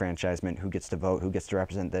disenfranchisement, who gets to vote, who gets to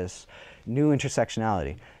represent this, new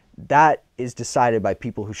intersectionality. That is decided by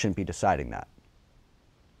people who shouldn't be deciding that,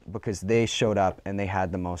 because they showed up and they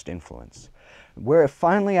had the most influence. We're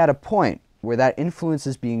finally at a point where that influence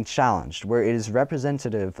is being challenged, where it is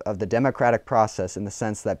representative of the democratic process in the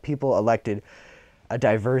sense that people elected a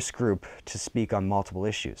diverse group to speak on multiple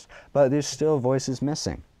issues. But there's still voices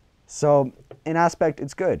missing. So in aspect,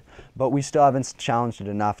 it's good, but we still haven't challenged it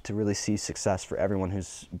enough to really see success for everyone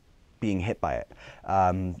who's being hit by it.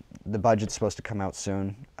 The budget's supposed to come out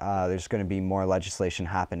soon. There's going to be more legislation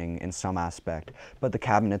happening in some aspect, but the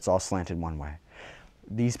cabinet's all slanted one way.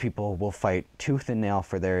 These people will fight tooth and nail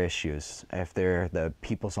for their issues if they're the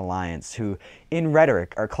People's Alliance, who in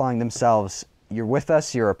rhetoric are calling themselves, "You're with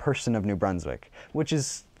us, you're a person of New Brunswick," which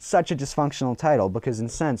is such a dysfunctional title, because in a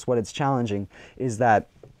sense what it's challenging is that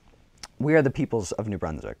we are the peoples of New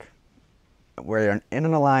Brunswick. We're in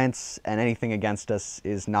an alliance, and anything against us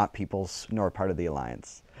is not people's nor part of the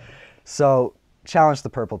alliance. So challenge the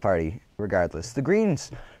Purple Party regardless. The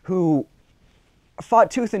Greens, who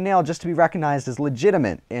fought tooth and nail just to be recognized as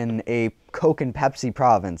legitimate in a Coke and Pepsi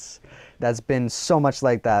province that's been so much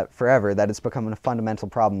like that forever that it's become a fundamental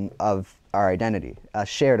problem of our identity, a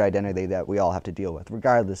shared identity that we all have to deal with,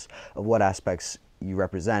 regardless of what aspects you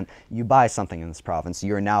represent. You buy something in this province,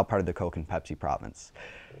 you're now part of the Coke and Pepsi province.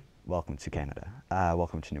 Welcome to Canada.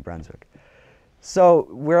 Welcome to New Brunswick. So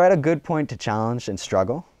we're at a good point to challenge and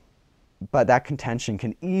struggle, but that contention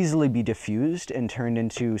can easily be diffused and turned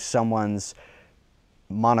into someone's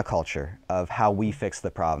monoculture of how we fix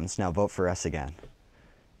the province. Now vote for us again.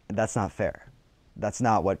 That's not fair. That's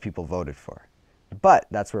not what people voted for. But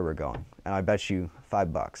that's where we're going. And I bet you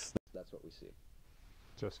 $5. That's what we see.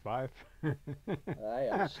 Just 5? I'm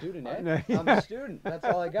a student, eh? I'm a student. That's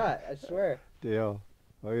all I got. I swear. Deal.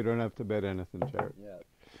 Well, you don't have to bet anything, Jared.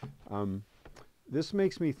 Yeah. This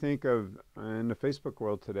makes me think of, in the Facebook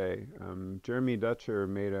world today, Jeremy Dutcher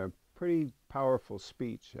made a pretty powerful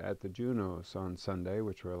speech at the Junos on Sunday,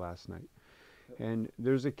 which were last night. And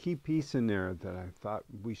there's a key piece in there that I thought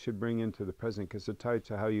we should bring into the present, because it tied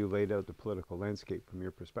to how you laid out the political landscape from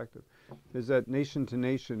your perspective, is that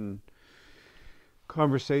nation-to-nation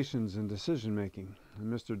conversations and decision making.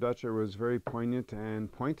 And Mr. Dutcher was very poignant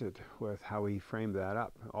and pointed with how he framed that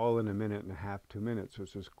up, all in a minute and a half, 2 minutes,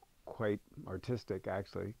 which was quite artistic,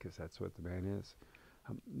 actually, because that's what the man is.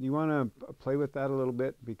 You want to play with that a little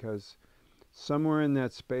bit, because somewhere in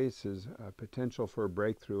that space is a potential for a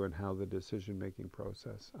breakthrough in how the decision-making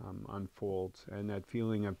process unfolds, and that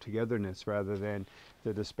feeling of togetherness rather than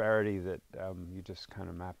the disparity that you just kind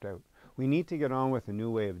of mapped out. We need to get on with a new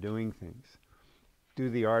way of doing things. Do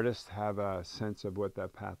the artists have a sense of what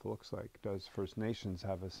that path looks like? Does First Nations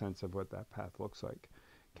have a sense of what that path looks like?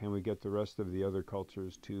 Can we get the rest of the other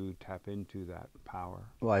cultures to tap into that power?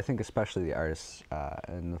 Well, I think especially the artists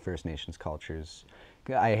and the First Nations cultures.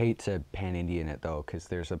 I hate to pan-Indian it, though, because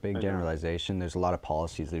there's a big generalization. There's a lot of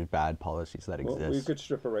policies. There's bad policies that exist. Well, you could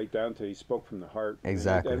strip it right down to he spoke from the heart.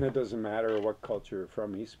 Exactly. And it doesn't matter what culture you're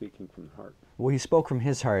from. He's speaking from the heart. Well, he spoke from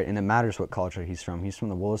his heart, and it matters what culture he's from. He's from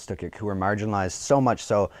the Wolastoqiyik, who were marginalized so much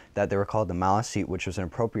so that they were called the Maliseet, which was an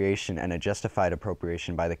appropriation and a justified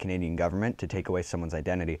appropriation by the Canadian government to take away someone's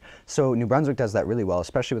identity. So New Brunswick does that really well,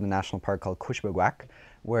 especially with a national park called Cushbegwak,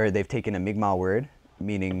 where they've taken a Mi'kmaq word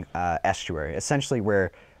meaning estuary, essentially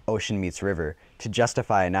where ocean meets river, to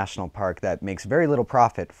justify a national park that makes very little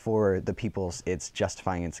profit for the peoples it's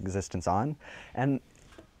justifying its existence on. And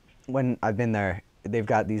when I've been there, they've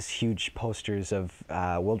got these huge posters of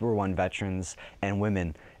World War I veterans and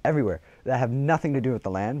women everywhere that have nothing to do with the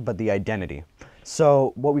land but the identity.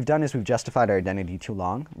 So what we've done is we've justified our identity too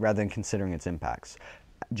long rather than considering its impacts.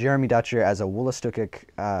 Jeremy Dutcher, as a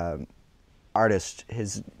Wolastoqiyik artist,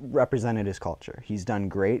 has represented his culture. He's done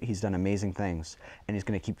great, he's done amazing things, and he's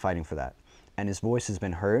going to keep fighting for that. And his voice has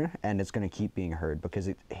been heard, and it's going to keep being heard because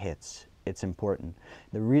it hits. It's important.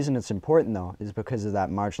 The reason it's important, though, is because of that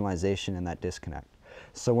marginalization and that disconnect.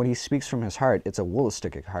 So when he speaks from his heart, it's a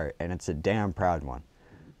Wolastoqiyik heart, and it's a damn proud one.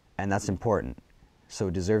 And that's important. So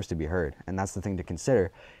it deserves to be heard. And that's the thing to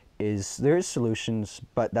consider, is there is solutions,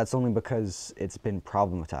 but that's only because it's been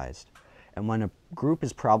problematized. And when a group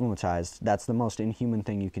is problematized, that's the most inhuman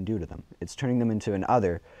thing you can do to them. It's turning them into an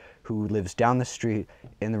other who lives down the street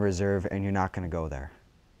in the reserve, and you're not going to go there.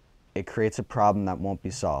 It creates a problem that won't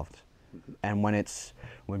be solved. And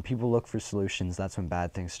when people look for solutions, that's when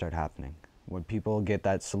bad things start happening. When people get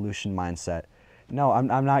that solution mindset. No, I'm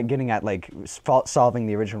not getting at like solving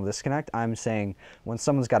the original disconnect. I'm saying when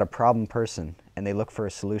someone's got a problem person and they look for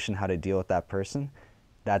a solution how to deal with that person,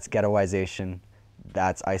 that's ghettoization.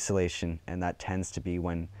 That's isolation, and that tends to be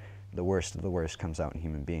when the worst of the worst comes out in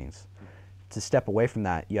human beings. To step away from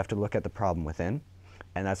that, you have to look at the problem within,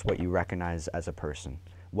 and that's what you recognize as a person,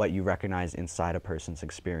 what you recognize inside a person's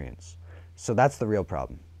experience. So that's the real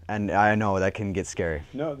problem. And I know that can get scary.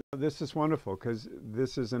 No, this is wonderful, because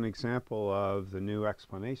this is an example of the new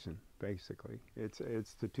explanation, basically.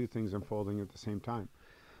 It's the two things unfolding at the same time.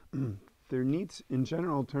 There needs, in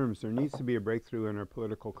general terms, there needs to be a breakthrough in our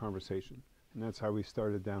political conversation. And that's how we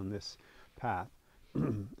started down this path.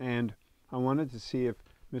 And I wanted to see if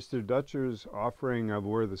Mr. Dutcher's offering of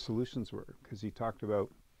where the solutions were, because he talked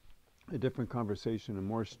about a different conversation and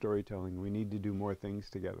more storytelling. We need to do more things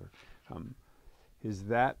together. Is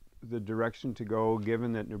that the direction to go,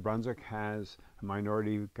 given that New Brunswick has a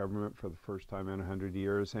minority government for the first time in 100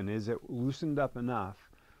 years? And is it loosened up enough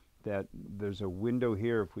that there's a window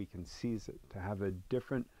here, if we can seize it, to have a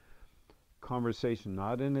different conversation,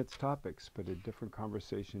 not in its topics, but a different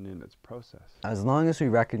conversation in its process? As long as we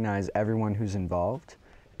recognize everyone who's involved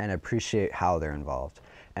and appreciate how they're involved.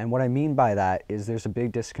 And what I mean by that is there's a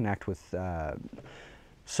big disconnect with,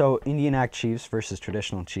 so Indian Act chiefs versus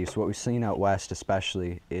traditional chiefs. What we've seen out west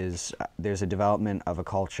especially is there's a development of a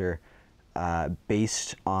culture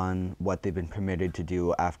based on what they've been permitted to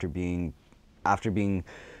do after being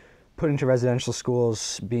put into residential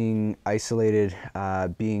schools, being isolated,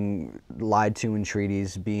 being lied to in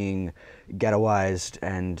treaties, being ghettoized,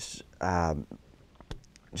 and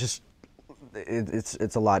just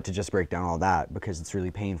it's a lot to just break down all that because it's really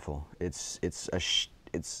painful. It's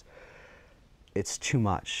too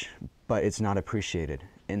much, but it's not appreciated.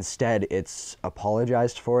 Instead, it's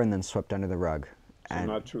apologized for and then swept under the rug. So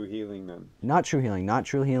not true healing then? Not true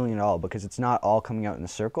healing at all, because it's not all coming out in a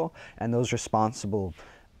circle, and those responsible,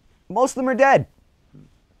 most of them are dead.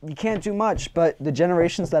 You can't do much, but the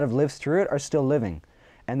generations that have lived through it are still living.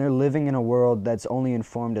 And they're living in a world that's only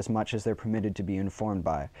informed as much as they're permitted to be informed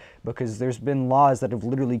by. Because there's been laws that have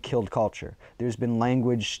literally killed culture. There's been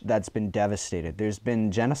language that's been devastated. There's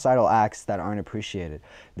been genocidal acts that aren't appreciated.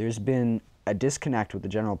 There's been a disconnect with the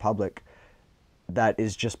general public that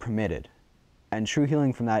is just permitted. And true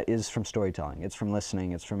healing from that is from storytelling. It's from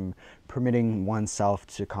listening. It's from permitting oneself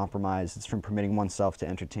to compromise. It's from permitting oneself to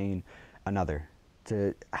entertain another,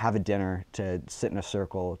 to have a dinner, to sit in a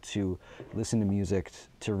circle, to listen to music,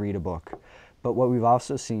 to read a book. But what we've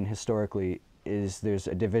also seen historically is there's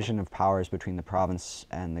a division of powers between the province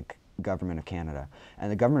and the government of Canada. And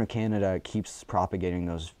the government of Canada keeps propagating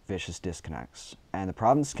those vicious disconnects. And the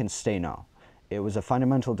province can say no. It was a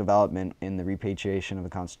fundamental development in the repatriation of the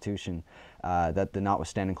Constitution that the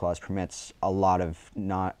notwithstanding clause permits a lot of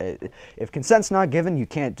if consent's not given, you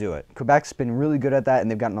can't do it. Quebec's been really good at that, and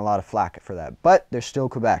they've gotten a lot of flack for that. But they're still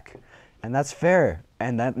Quebec, and that's fair,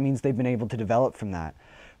 and that means they've been able to develop from that.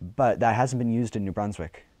 But that hasn't been used in New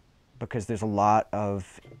Brunswick because there's a lot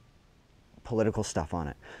of political stuff on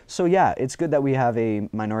it. So yeah, it's good that we have a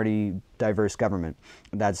minority diverse government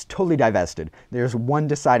that's totally divested. There's one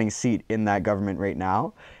deciding seat in that government right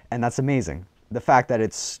now, and that's amazing. The fact that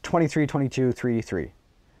it's 23, 22, 3, 3.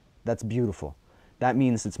 That's beautiful. That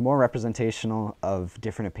means it's more representational of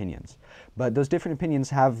different opinions. But those different opinions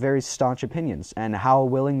have very staunch opinions, and how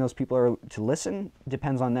willing those people are to listen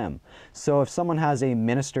depends on them. So if someone has a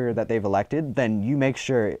minister that they've elected, then you make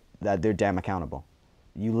sure that they're damn accountable.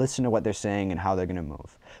 You listen to what they're saying and how they're going to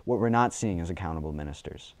move. What we're not seeing is accountable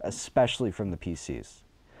ministers, especially from the PCs.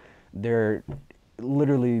 They're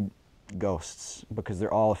literally ghosts because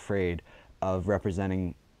they're all afraid of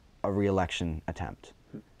representing a re-election attempt.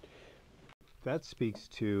 That speaks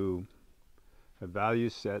to a value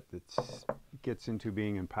set that gets into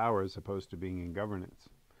being in power as opposed to being in governance.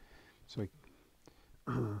 So,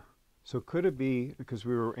 so could it be, because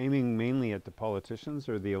we were aiming mainly at the politicians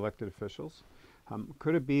or the elected officials,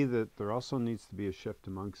 could it be that there also needs to be a shift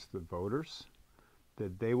amongst the voters,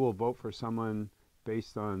 that they will vote for someone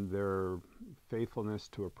based on their faithfulness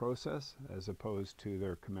to a process as opposed to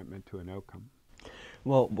their commitment to an outcome?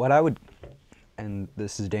 Well, what I would, and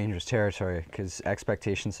this is dangerous territory because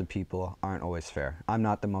expectations of people aren't always fair. I'm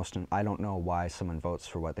not the most, I don't know why someone votes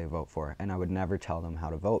for what they vote for, and I would never tell them how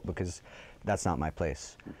to vote because that's not my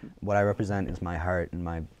place. What I represent is my heart and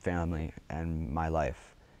my family and my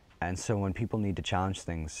life. And so when people need to challenge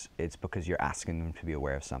things, it's because you're asking them to be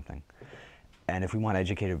aware of something. And if we want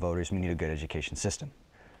educated voters, we need a good education system.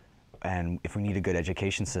 And if we need a good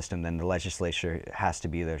education system, then the legislature has to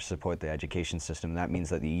be there to support the education system. And that means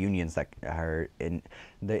that the unions that are in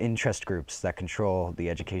the interest groups that control the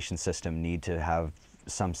education system need to have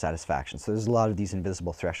some satisfaction. So there's a lot of these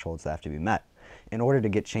invisible thresholds that have to be met in order to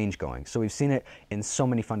get change going. So we've seen it in so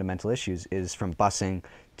many fundamental issues, is from busing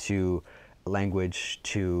to language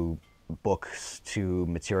to books to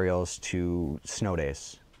materials to snow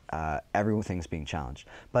days. Everything's being challenged.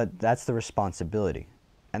 But that's the responsibility.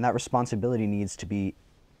 And that responsibility needs to be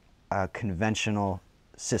a conventional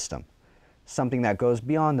system. Something that goes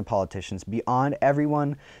beyond the politicians, beyond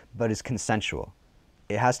everyone, but is consensual.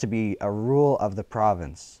 It has to be a rule of the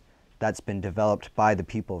province that's been developed by the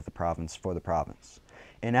people of the province for the province.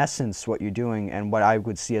 In essence, what you're doing, and what I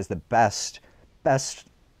would see as the best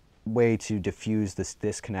way to diffuse this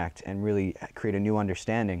disconnect and really create a new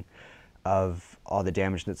understanding of all the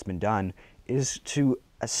damage that's been done, is to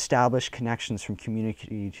establish connections from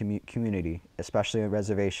community to community, especially on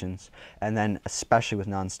reservations, and then especially with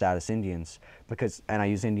non-status Indians, because, and I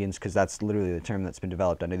use Indians because that's literally the term that's been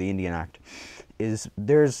developed under the Indian Act, is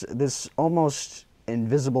there's this almost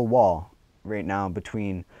invisible wall right now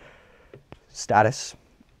between status,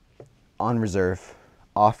 on reserve,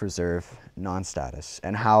 off reserve, non-status,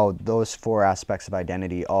 and how those four aspects of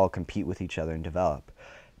identity all compete with each other and develop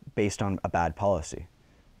based on a bad policy.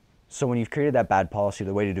 So when you've created that bad policy,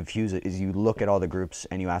 the way to diffuse it is you look at all the groups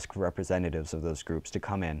and you ask for representatives of those groups to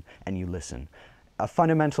come in and you listen. A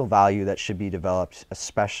fundamental value that should be developed,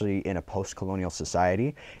 especially in a post-colonial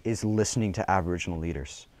society, is listening to Aboriginal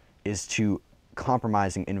leaders, is to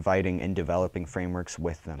compromising, inviting, and developing frameworks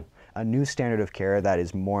with them. A new standard of care that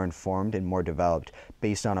is more informed and more developed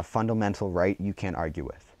based on a fundamental right you can't argue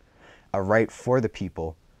with. A right for the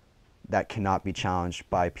people that cannot be challenged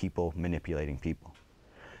by people manipulating people.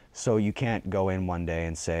 So you can't go in one day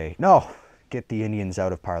and say, no, get the Indians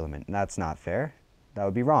out of Parliament. And that's not fair. That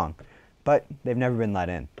would be wrong. But they've never been let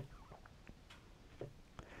in.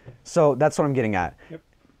 So that's what I'm getting at. Yep.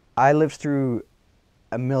 I lived through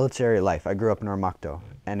a military life. I grew up in Ormocto,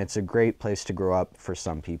 and it's a great place to grow up for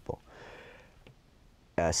some people.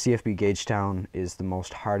 CFB Gagetown is the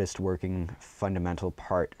most hardest working fundamental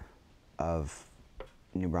part of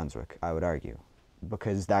New Brunswick, I would argue,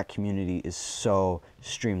 because that community is so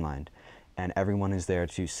streamlined and everyone is there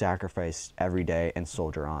to sacrifice every day and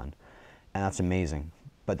soldier on. And that's amazing.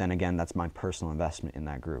 But then again, that's my personal investment in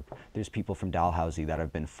that group. There's people from Dalhousie that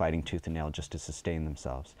have been fighting tooth and nail just to sustain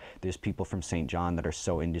themselves. There's people from St. John that are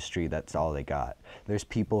so industry that's all they got. There's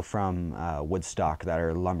people from Woodstock that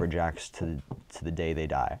are lumberjacks to the day they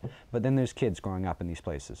die. But then there's kids growing up in these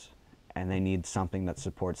places, and they need something that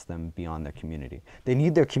supports them beyond their community. They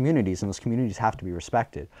need their communities, and those communities have to be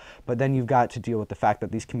respected. But then you've got to deal with the fact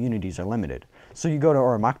that these communities are limited. So you go to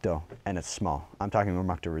Oromocto, and it's small. I'm talking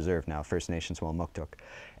Oromocto Reserve now, First Nations Wamuktuk,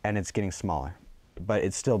 and it's getting smaller. But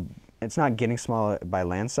it's not getting smaller by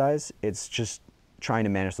land size, it's just trying to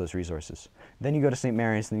manage those resources. Then you go to St.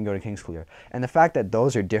 Mary's, then you go to Kingsclear. And the fact that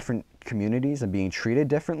those are different communities and being treated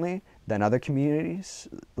differently than other communities,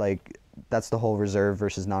 like that's the whole reserve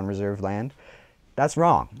versus non-reserve land, that's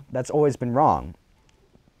wrong. That's always been wrong,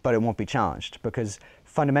 but it won't be challenged because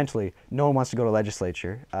fundamentally no one wants to go to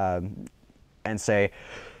legislature and say,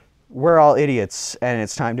 we're all idiots and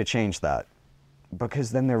it's time to change that,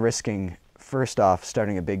 because then they're risking, first off,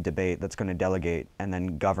 starting a big debate that's going to delegate and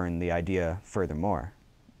then govern the idea furthermore.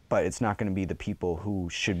 But it's not going to be the people who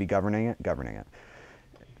should be governing it.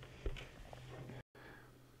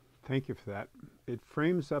 Thank you for that. It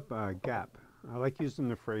frames up a gap. I like using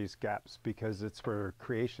the phrase gaps because it's where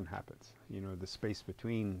creation happens, you know, the space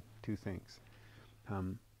between two things.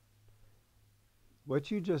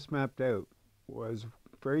 What you just mapped out was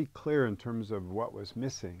very clear in terms of what was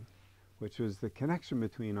missing, which was the connection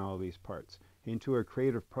between all these parts into a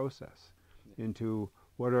creative process, into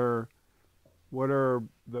what's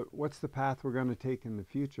the path we're going to take in the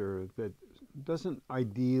future that doesn't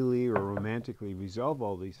ideally or romantically resolve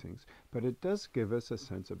all these things, but it does give us a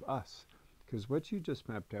sense of us. Because what you just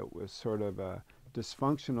mapped out was sort of a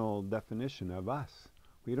dysfunctional definition of us.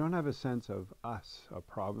 We don't have a sense of us, a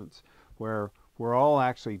province, where we're all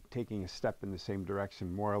actually taking a step in the same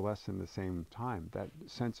direction, more or less in the same time, that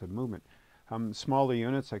sense of movement. Smaller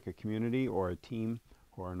units like a community or a team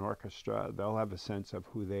or an orchestra, they'll have a sense of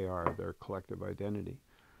who they are, their collective identity.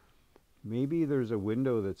 Maybe there's a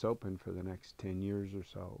window that's open for the next 10 years or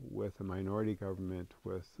so with a minority government,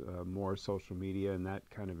 with more social media and that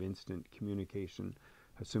kind of instant communication,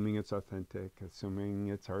 assuming it's authentic, assuming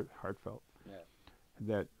it's heartfelt. Yeah.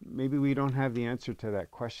 That maybe we don't have the answer to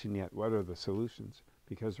that question yet, what are the solutions?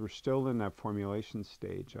 Because we're still in that formulation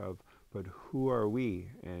stage of, but who are we?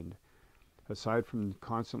 And aside from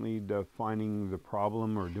constantly defining the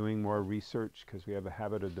problem or doing more research, because we have a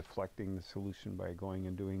habit of deflecting the solution by going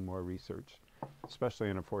and doing more research, especially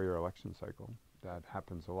in a 4-year election cycle. That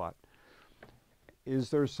happens a lot. Is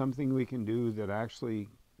there something we can do that actually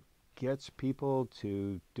gets people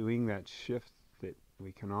to doing that shift that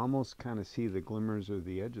we can almost kind of see the glimmers or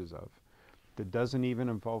the edges of, that doesn't even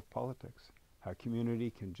involve politics? How community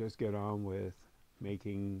can just get on with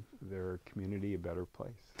making their community a better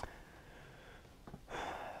place?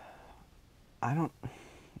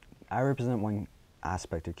 I represent one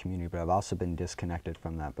aspect of community, but I've also been disconnected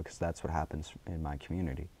from that because that's what happens in my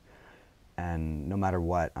community. And no matter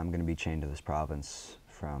what, I'm going to be chained to this province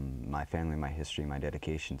from my family, my history, my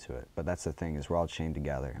dedication to it. But that's the thing, is we're all chained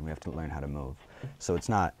together and we have to learn how to move. So it's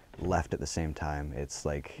not left at the same time. It's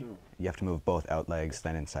like you have to move both out legs,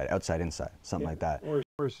 then inside, outside, inside, something like that. Or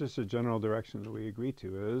it's just a general direction that we agree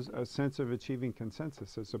to. It is a sense of achieving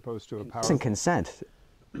consensus as opposed to a power. And consent.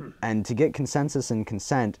 And to get consensus and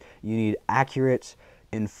consent, you need accurate,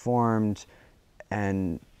 informed,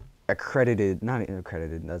 and accredited, not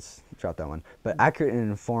accredited, let's drop that one, but accurate and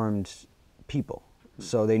informed people.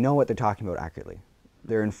 So they know what they're talking about accurately.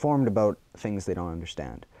 They're informed about things they don't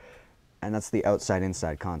understand. And that's the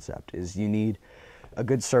outside-inside concept, is you need a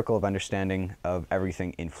good circle of understanding of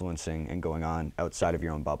everything influencing and going on outside of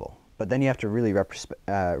your own bubble. But then you have to really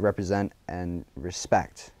represent and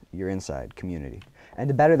respect your inside community. And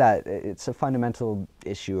to better that, it's a fundamental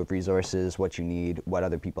issue of resources, what you need, what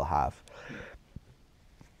other people have.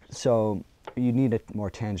 So you need a more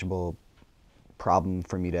tangible problem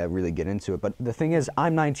for me to really get into it. But the thing is,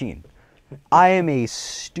 I'm 19. I am a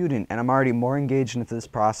student, and I'm already more engaged into this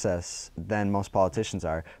process than most politicians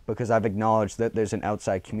are, because I've acknowledged that there's an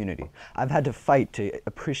outside community. I've had to fight to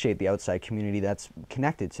appreciate the outside community that's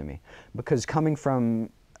connected to me, because coming from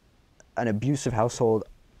an abusive household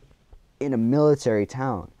in a military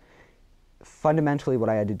town, fundamentally what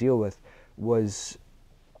I had to deal with was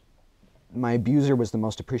my abuser was the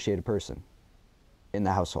most appreciated person in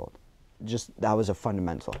the household. Just, that was a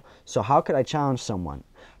fundamental. So how could I challenge someone?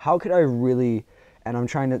 How could I really And I'm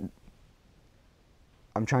trying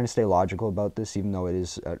to stay logical about this, even though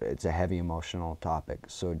it's a heavy emotional topic.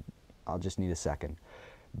 So I'll just need a second.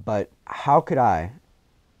 But how could I,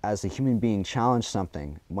 as a human being, challenge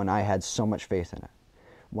something when I had so much faith in it?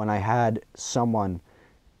 When I had someone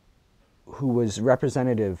who was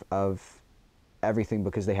representative of everything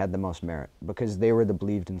because they had the most merit, because they were the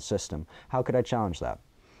believed in system. How could I challenge that?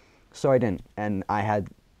 So I didn't, and I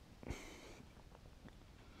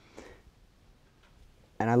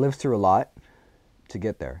lived through a lot to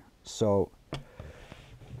get there. So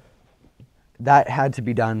that had to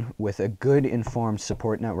be done with a good informed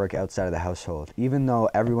support network outside of the household. Even though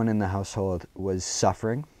everyone in the household was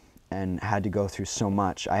suffering and had to go through so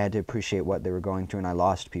much, I had to appreciate what they were going through, and I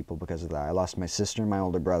lost people because of that. I lost my sister and my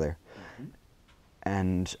older brother.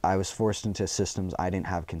 And I was forced into systems I didn't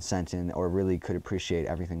have consent in or really could appreciate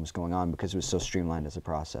everything that was going on because it was so streamlined as a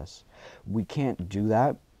process. We can't do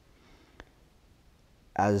that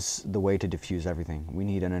as the way to diffuse everything. We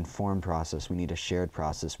need an informed process. We need a shared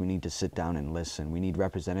process. We need to sit down and listen. We need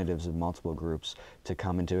representatives of multiple groups to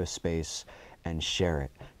come into a space and share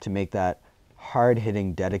it, to make that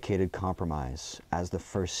hard-hitting, dedicated compromise as the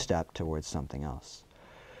first step towards something else.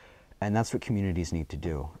 And that's what communities need to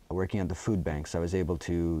do. Working at the food banks, I was able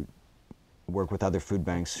to work with other food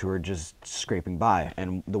banks who are just scraping by.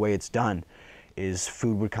 And the way it's done is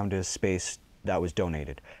food would come to a space that was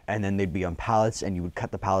donated. And then they'd be on pallets, and you would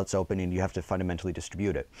cut the pallets open, and you have to fundamentally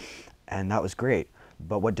distribute it. And that was great.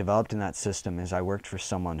 But what developed in that system is I worked for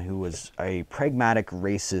someone who was a pragmatic,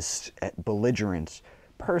 racist, belligerent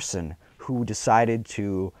person who decided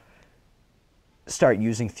to start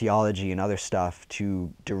using theology and other stuff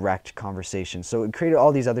to direct conversation. So it created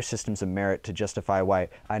all these other systems of merit to justify why.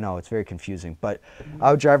 I know, it's very confusing, but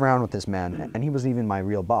I would drive around with this man, and he wasn't even my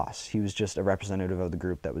real boss. He was just a representative of the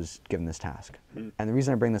group that was given this task. And the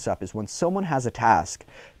reason I bring this up is when someone has a task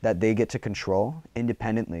that they get to control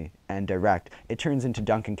independently and direct, it turns into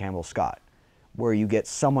Duncan Campbell Scott, where you get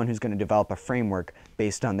someone who's going to develop a framework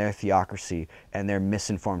based on their theocracy and their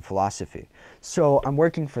misinformed philosophy. So I'm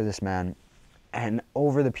working for this man, and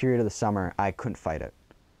over the period of the summer, I couldn't fight it.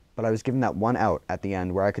 But I was given that one out at the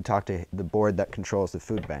end where I could talk to the board that controls the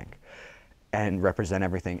food bank and represent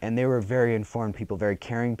everything. And they were very informed people, very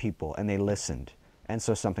caring people, and they listened. And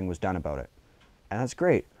so something was done about it. And that's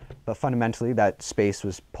great. But fundamentally, that space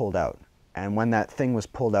was pulled out. And when that thing was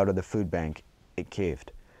pulled out of the food bank, it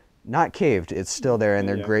caved. Not caved, it's still there, and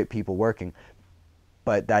they're great people working.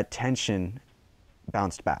 But that tension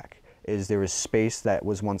bounced back. There was space that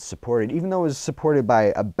was once supported, even though it was supported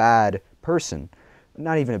by a bad person,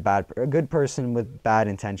 not even a good person with bad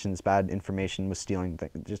intentions, bad information, was stealing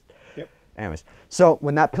things. Anyways. So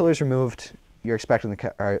when that pillar's removed, you're expecting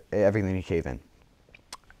everything to cave in.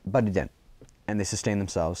 But it didn't. And they sustained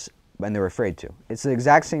themselves, and they were afraid to. It's the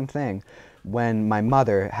exact same thing when my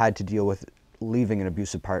mother had to deal with leaving an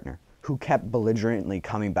abusive partner who kept belligerently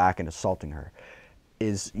coming back and assaulting her.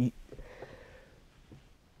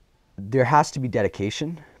 There has to be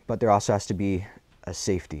dedication, but there also has to be a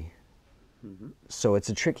safety. So it's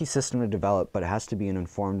a tricky system to develop, but it has to be an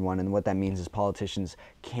informed one. And what that means is politicians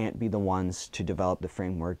can't be the ones to develop the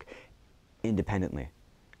framework independently.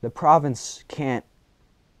 The province can't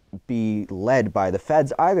be led by the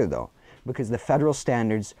feds either, though, because the federal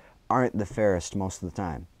standards aren't the fairest most of the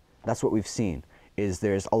time. That's what we've seen, is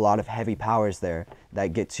there's a lot of heavy powers there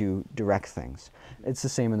that get to direct things. It's the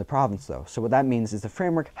same in the province, though. So what that means is the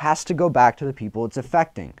framework has to go back to the people it's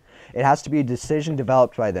affecting. It has to be a decision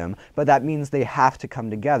developed by them, but that means they have to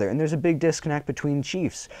come together. And there's a big disconnect between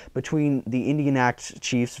chiefs, between the Indian Act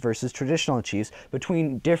chiefs versus traditional chiefs,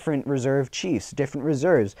 between different reserve chiefs, different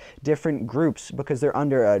reserves, different groups, because they're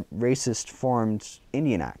under a racist formed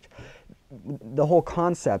Indian Act. The whole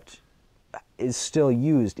concept is still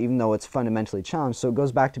used, even though it's fundamentally challenged. So it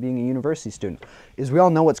goes back to being a university student, is we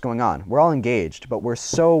all know what's going on. We're all engaged, but we're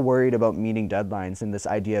so worried about meeting deadlines and this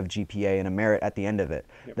idea of GPA and a merit at the end of it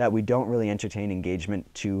that we don't really entertain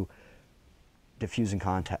engagement to diffusing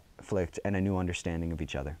conflict and a new understanding of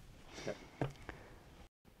each other.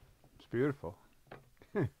 It's beautiful.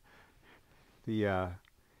 And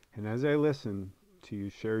as I listen to you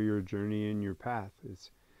share your journey and your path,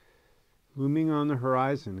 it's looming on the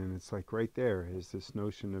horizon, and it's like right there is this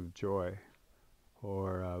notion of joy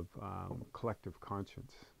or of collective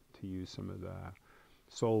conscience, to use some of the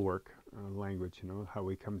soul work language, how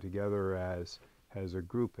we come together as a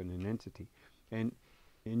group and an entity. And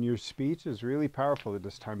your speech is really powerful at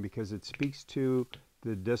this time because it speaks to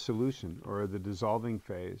the dissolution or the dissolving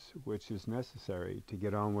phase, which is necessary to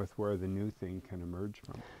get on with where the new thing can emerge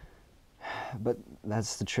from. but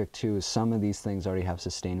that's the trick too, is some of these things already have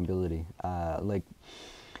sustainability. Like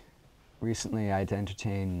recently I had to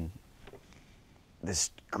entertain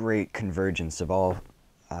this great convergence of all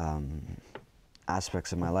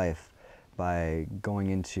aspects of my life by going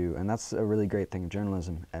into, and that's a really great thing of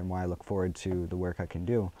journalism, and why I look forward to the work I can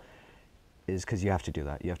do, is because you have to do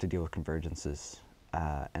that. You have to deal with convergences,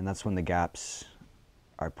 and that's when the gaps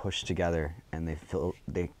are pushed together and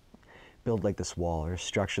they build like this wall or a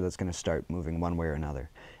structure that's going to start moving one way or another.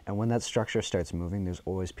 And when that structure starts moving, there's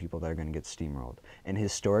always people that are going to get steamrolled. And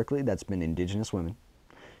historically, that's been Indigenous women.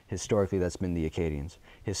 Historically, that's been the Acadians.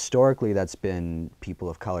 Historically, that's been people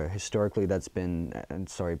of color. Historically, that's been, and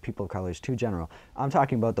sorry, people of color is too general. I'm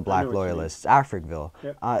talking about the Black Loyalists, Africville.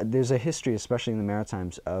 Yep. There's a history, especially in the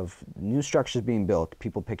Maritimes, of new structures being built,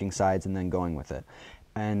 people picking sides and then going with it.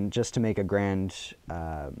 And just to make a grand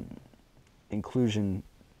inclusion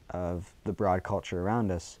of the broad culture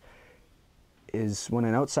around us, is when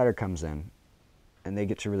an outsider comes in and they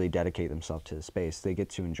get to really dedicate themselves to the space, they get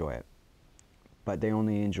to enjoy it. But they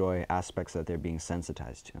only enjoy aspects that they're being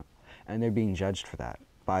sensitized to. And they're being judged for that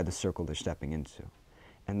by the circle they're stepping into.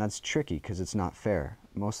 And that's tricky because it's not fair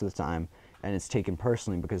most of the time, and it's taken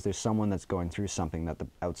personally because there's someone that's going through something that the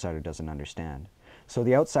outsider doesn't understand. So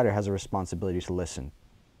the outsider has a responsibility to listen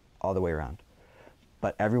all the way around.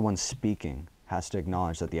 But everyone speaking has to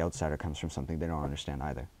acknowledge that the outsider comes from something they don't understand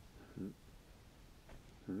either.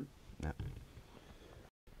 Mm-hmm. Yeah.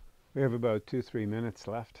 We have about 2-3 minutes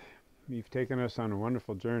left. You've taken us on a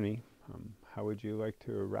wonderful journey. How would you like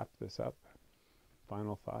to wrap this up?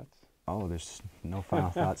 Final thoughts? Oh, there's no final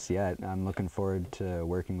thoughts yet. I'm looking forward to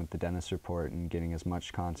working with the Dennis Report and getting as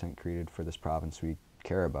much content created for this province we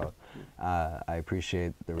care about. I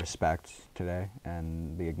appreciate the respect today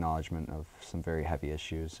and the acknowledgement of some very heavy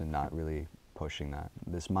issues and not really pushing that.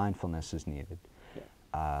 This mindfulness is needed.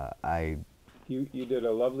 Yeah. You did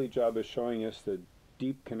a lovely job of showing us the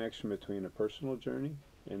deep connection between a personal journey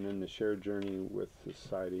and then the shared journey with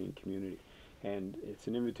society and community. And it's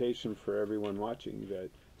an invitation for everyone watching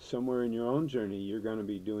that somewhere in your own journey you're going to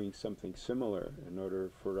be doing something similar in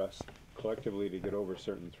order for us collectively to get over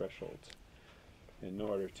certain thresholds, in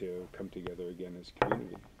order to come together again as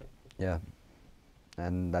community. Yeah,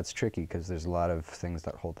 and that's tricky because there's a lot of things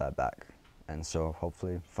that hold that back. And so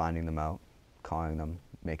hopefully finding them out, calling them,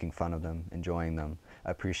 making fun of them, enjoying them,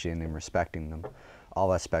 appreciating them, respecting them,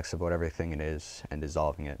 all aspects of whatever thing it is, and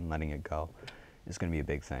dissolving it and letting it go is going to be a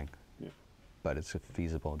big thing. Yeah. But it's a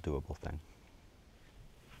feasible, doable thing.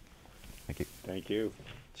 Thank you. Thank you.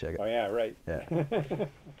 Check it. Oh yeah, right. Yeah.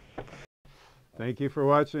 Thank you for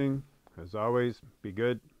watching. As always, be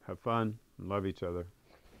good, have fun, and love each other.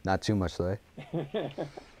 Not too much, though.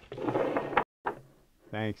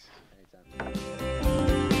 Thanks. Anytime.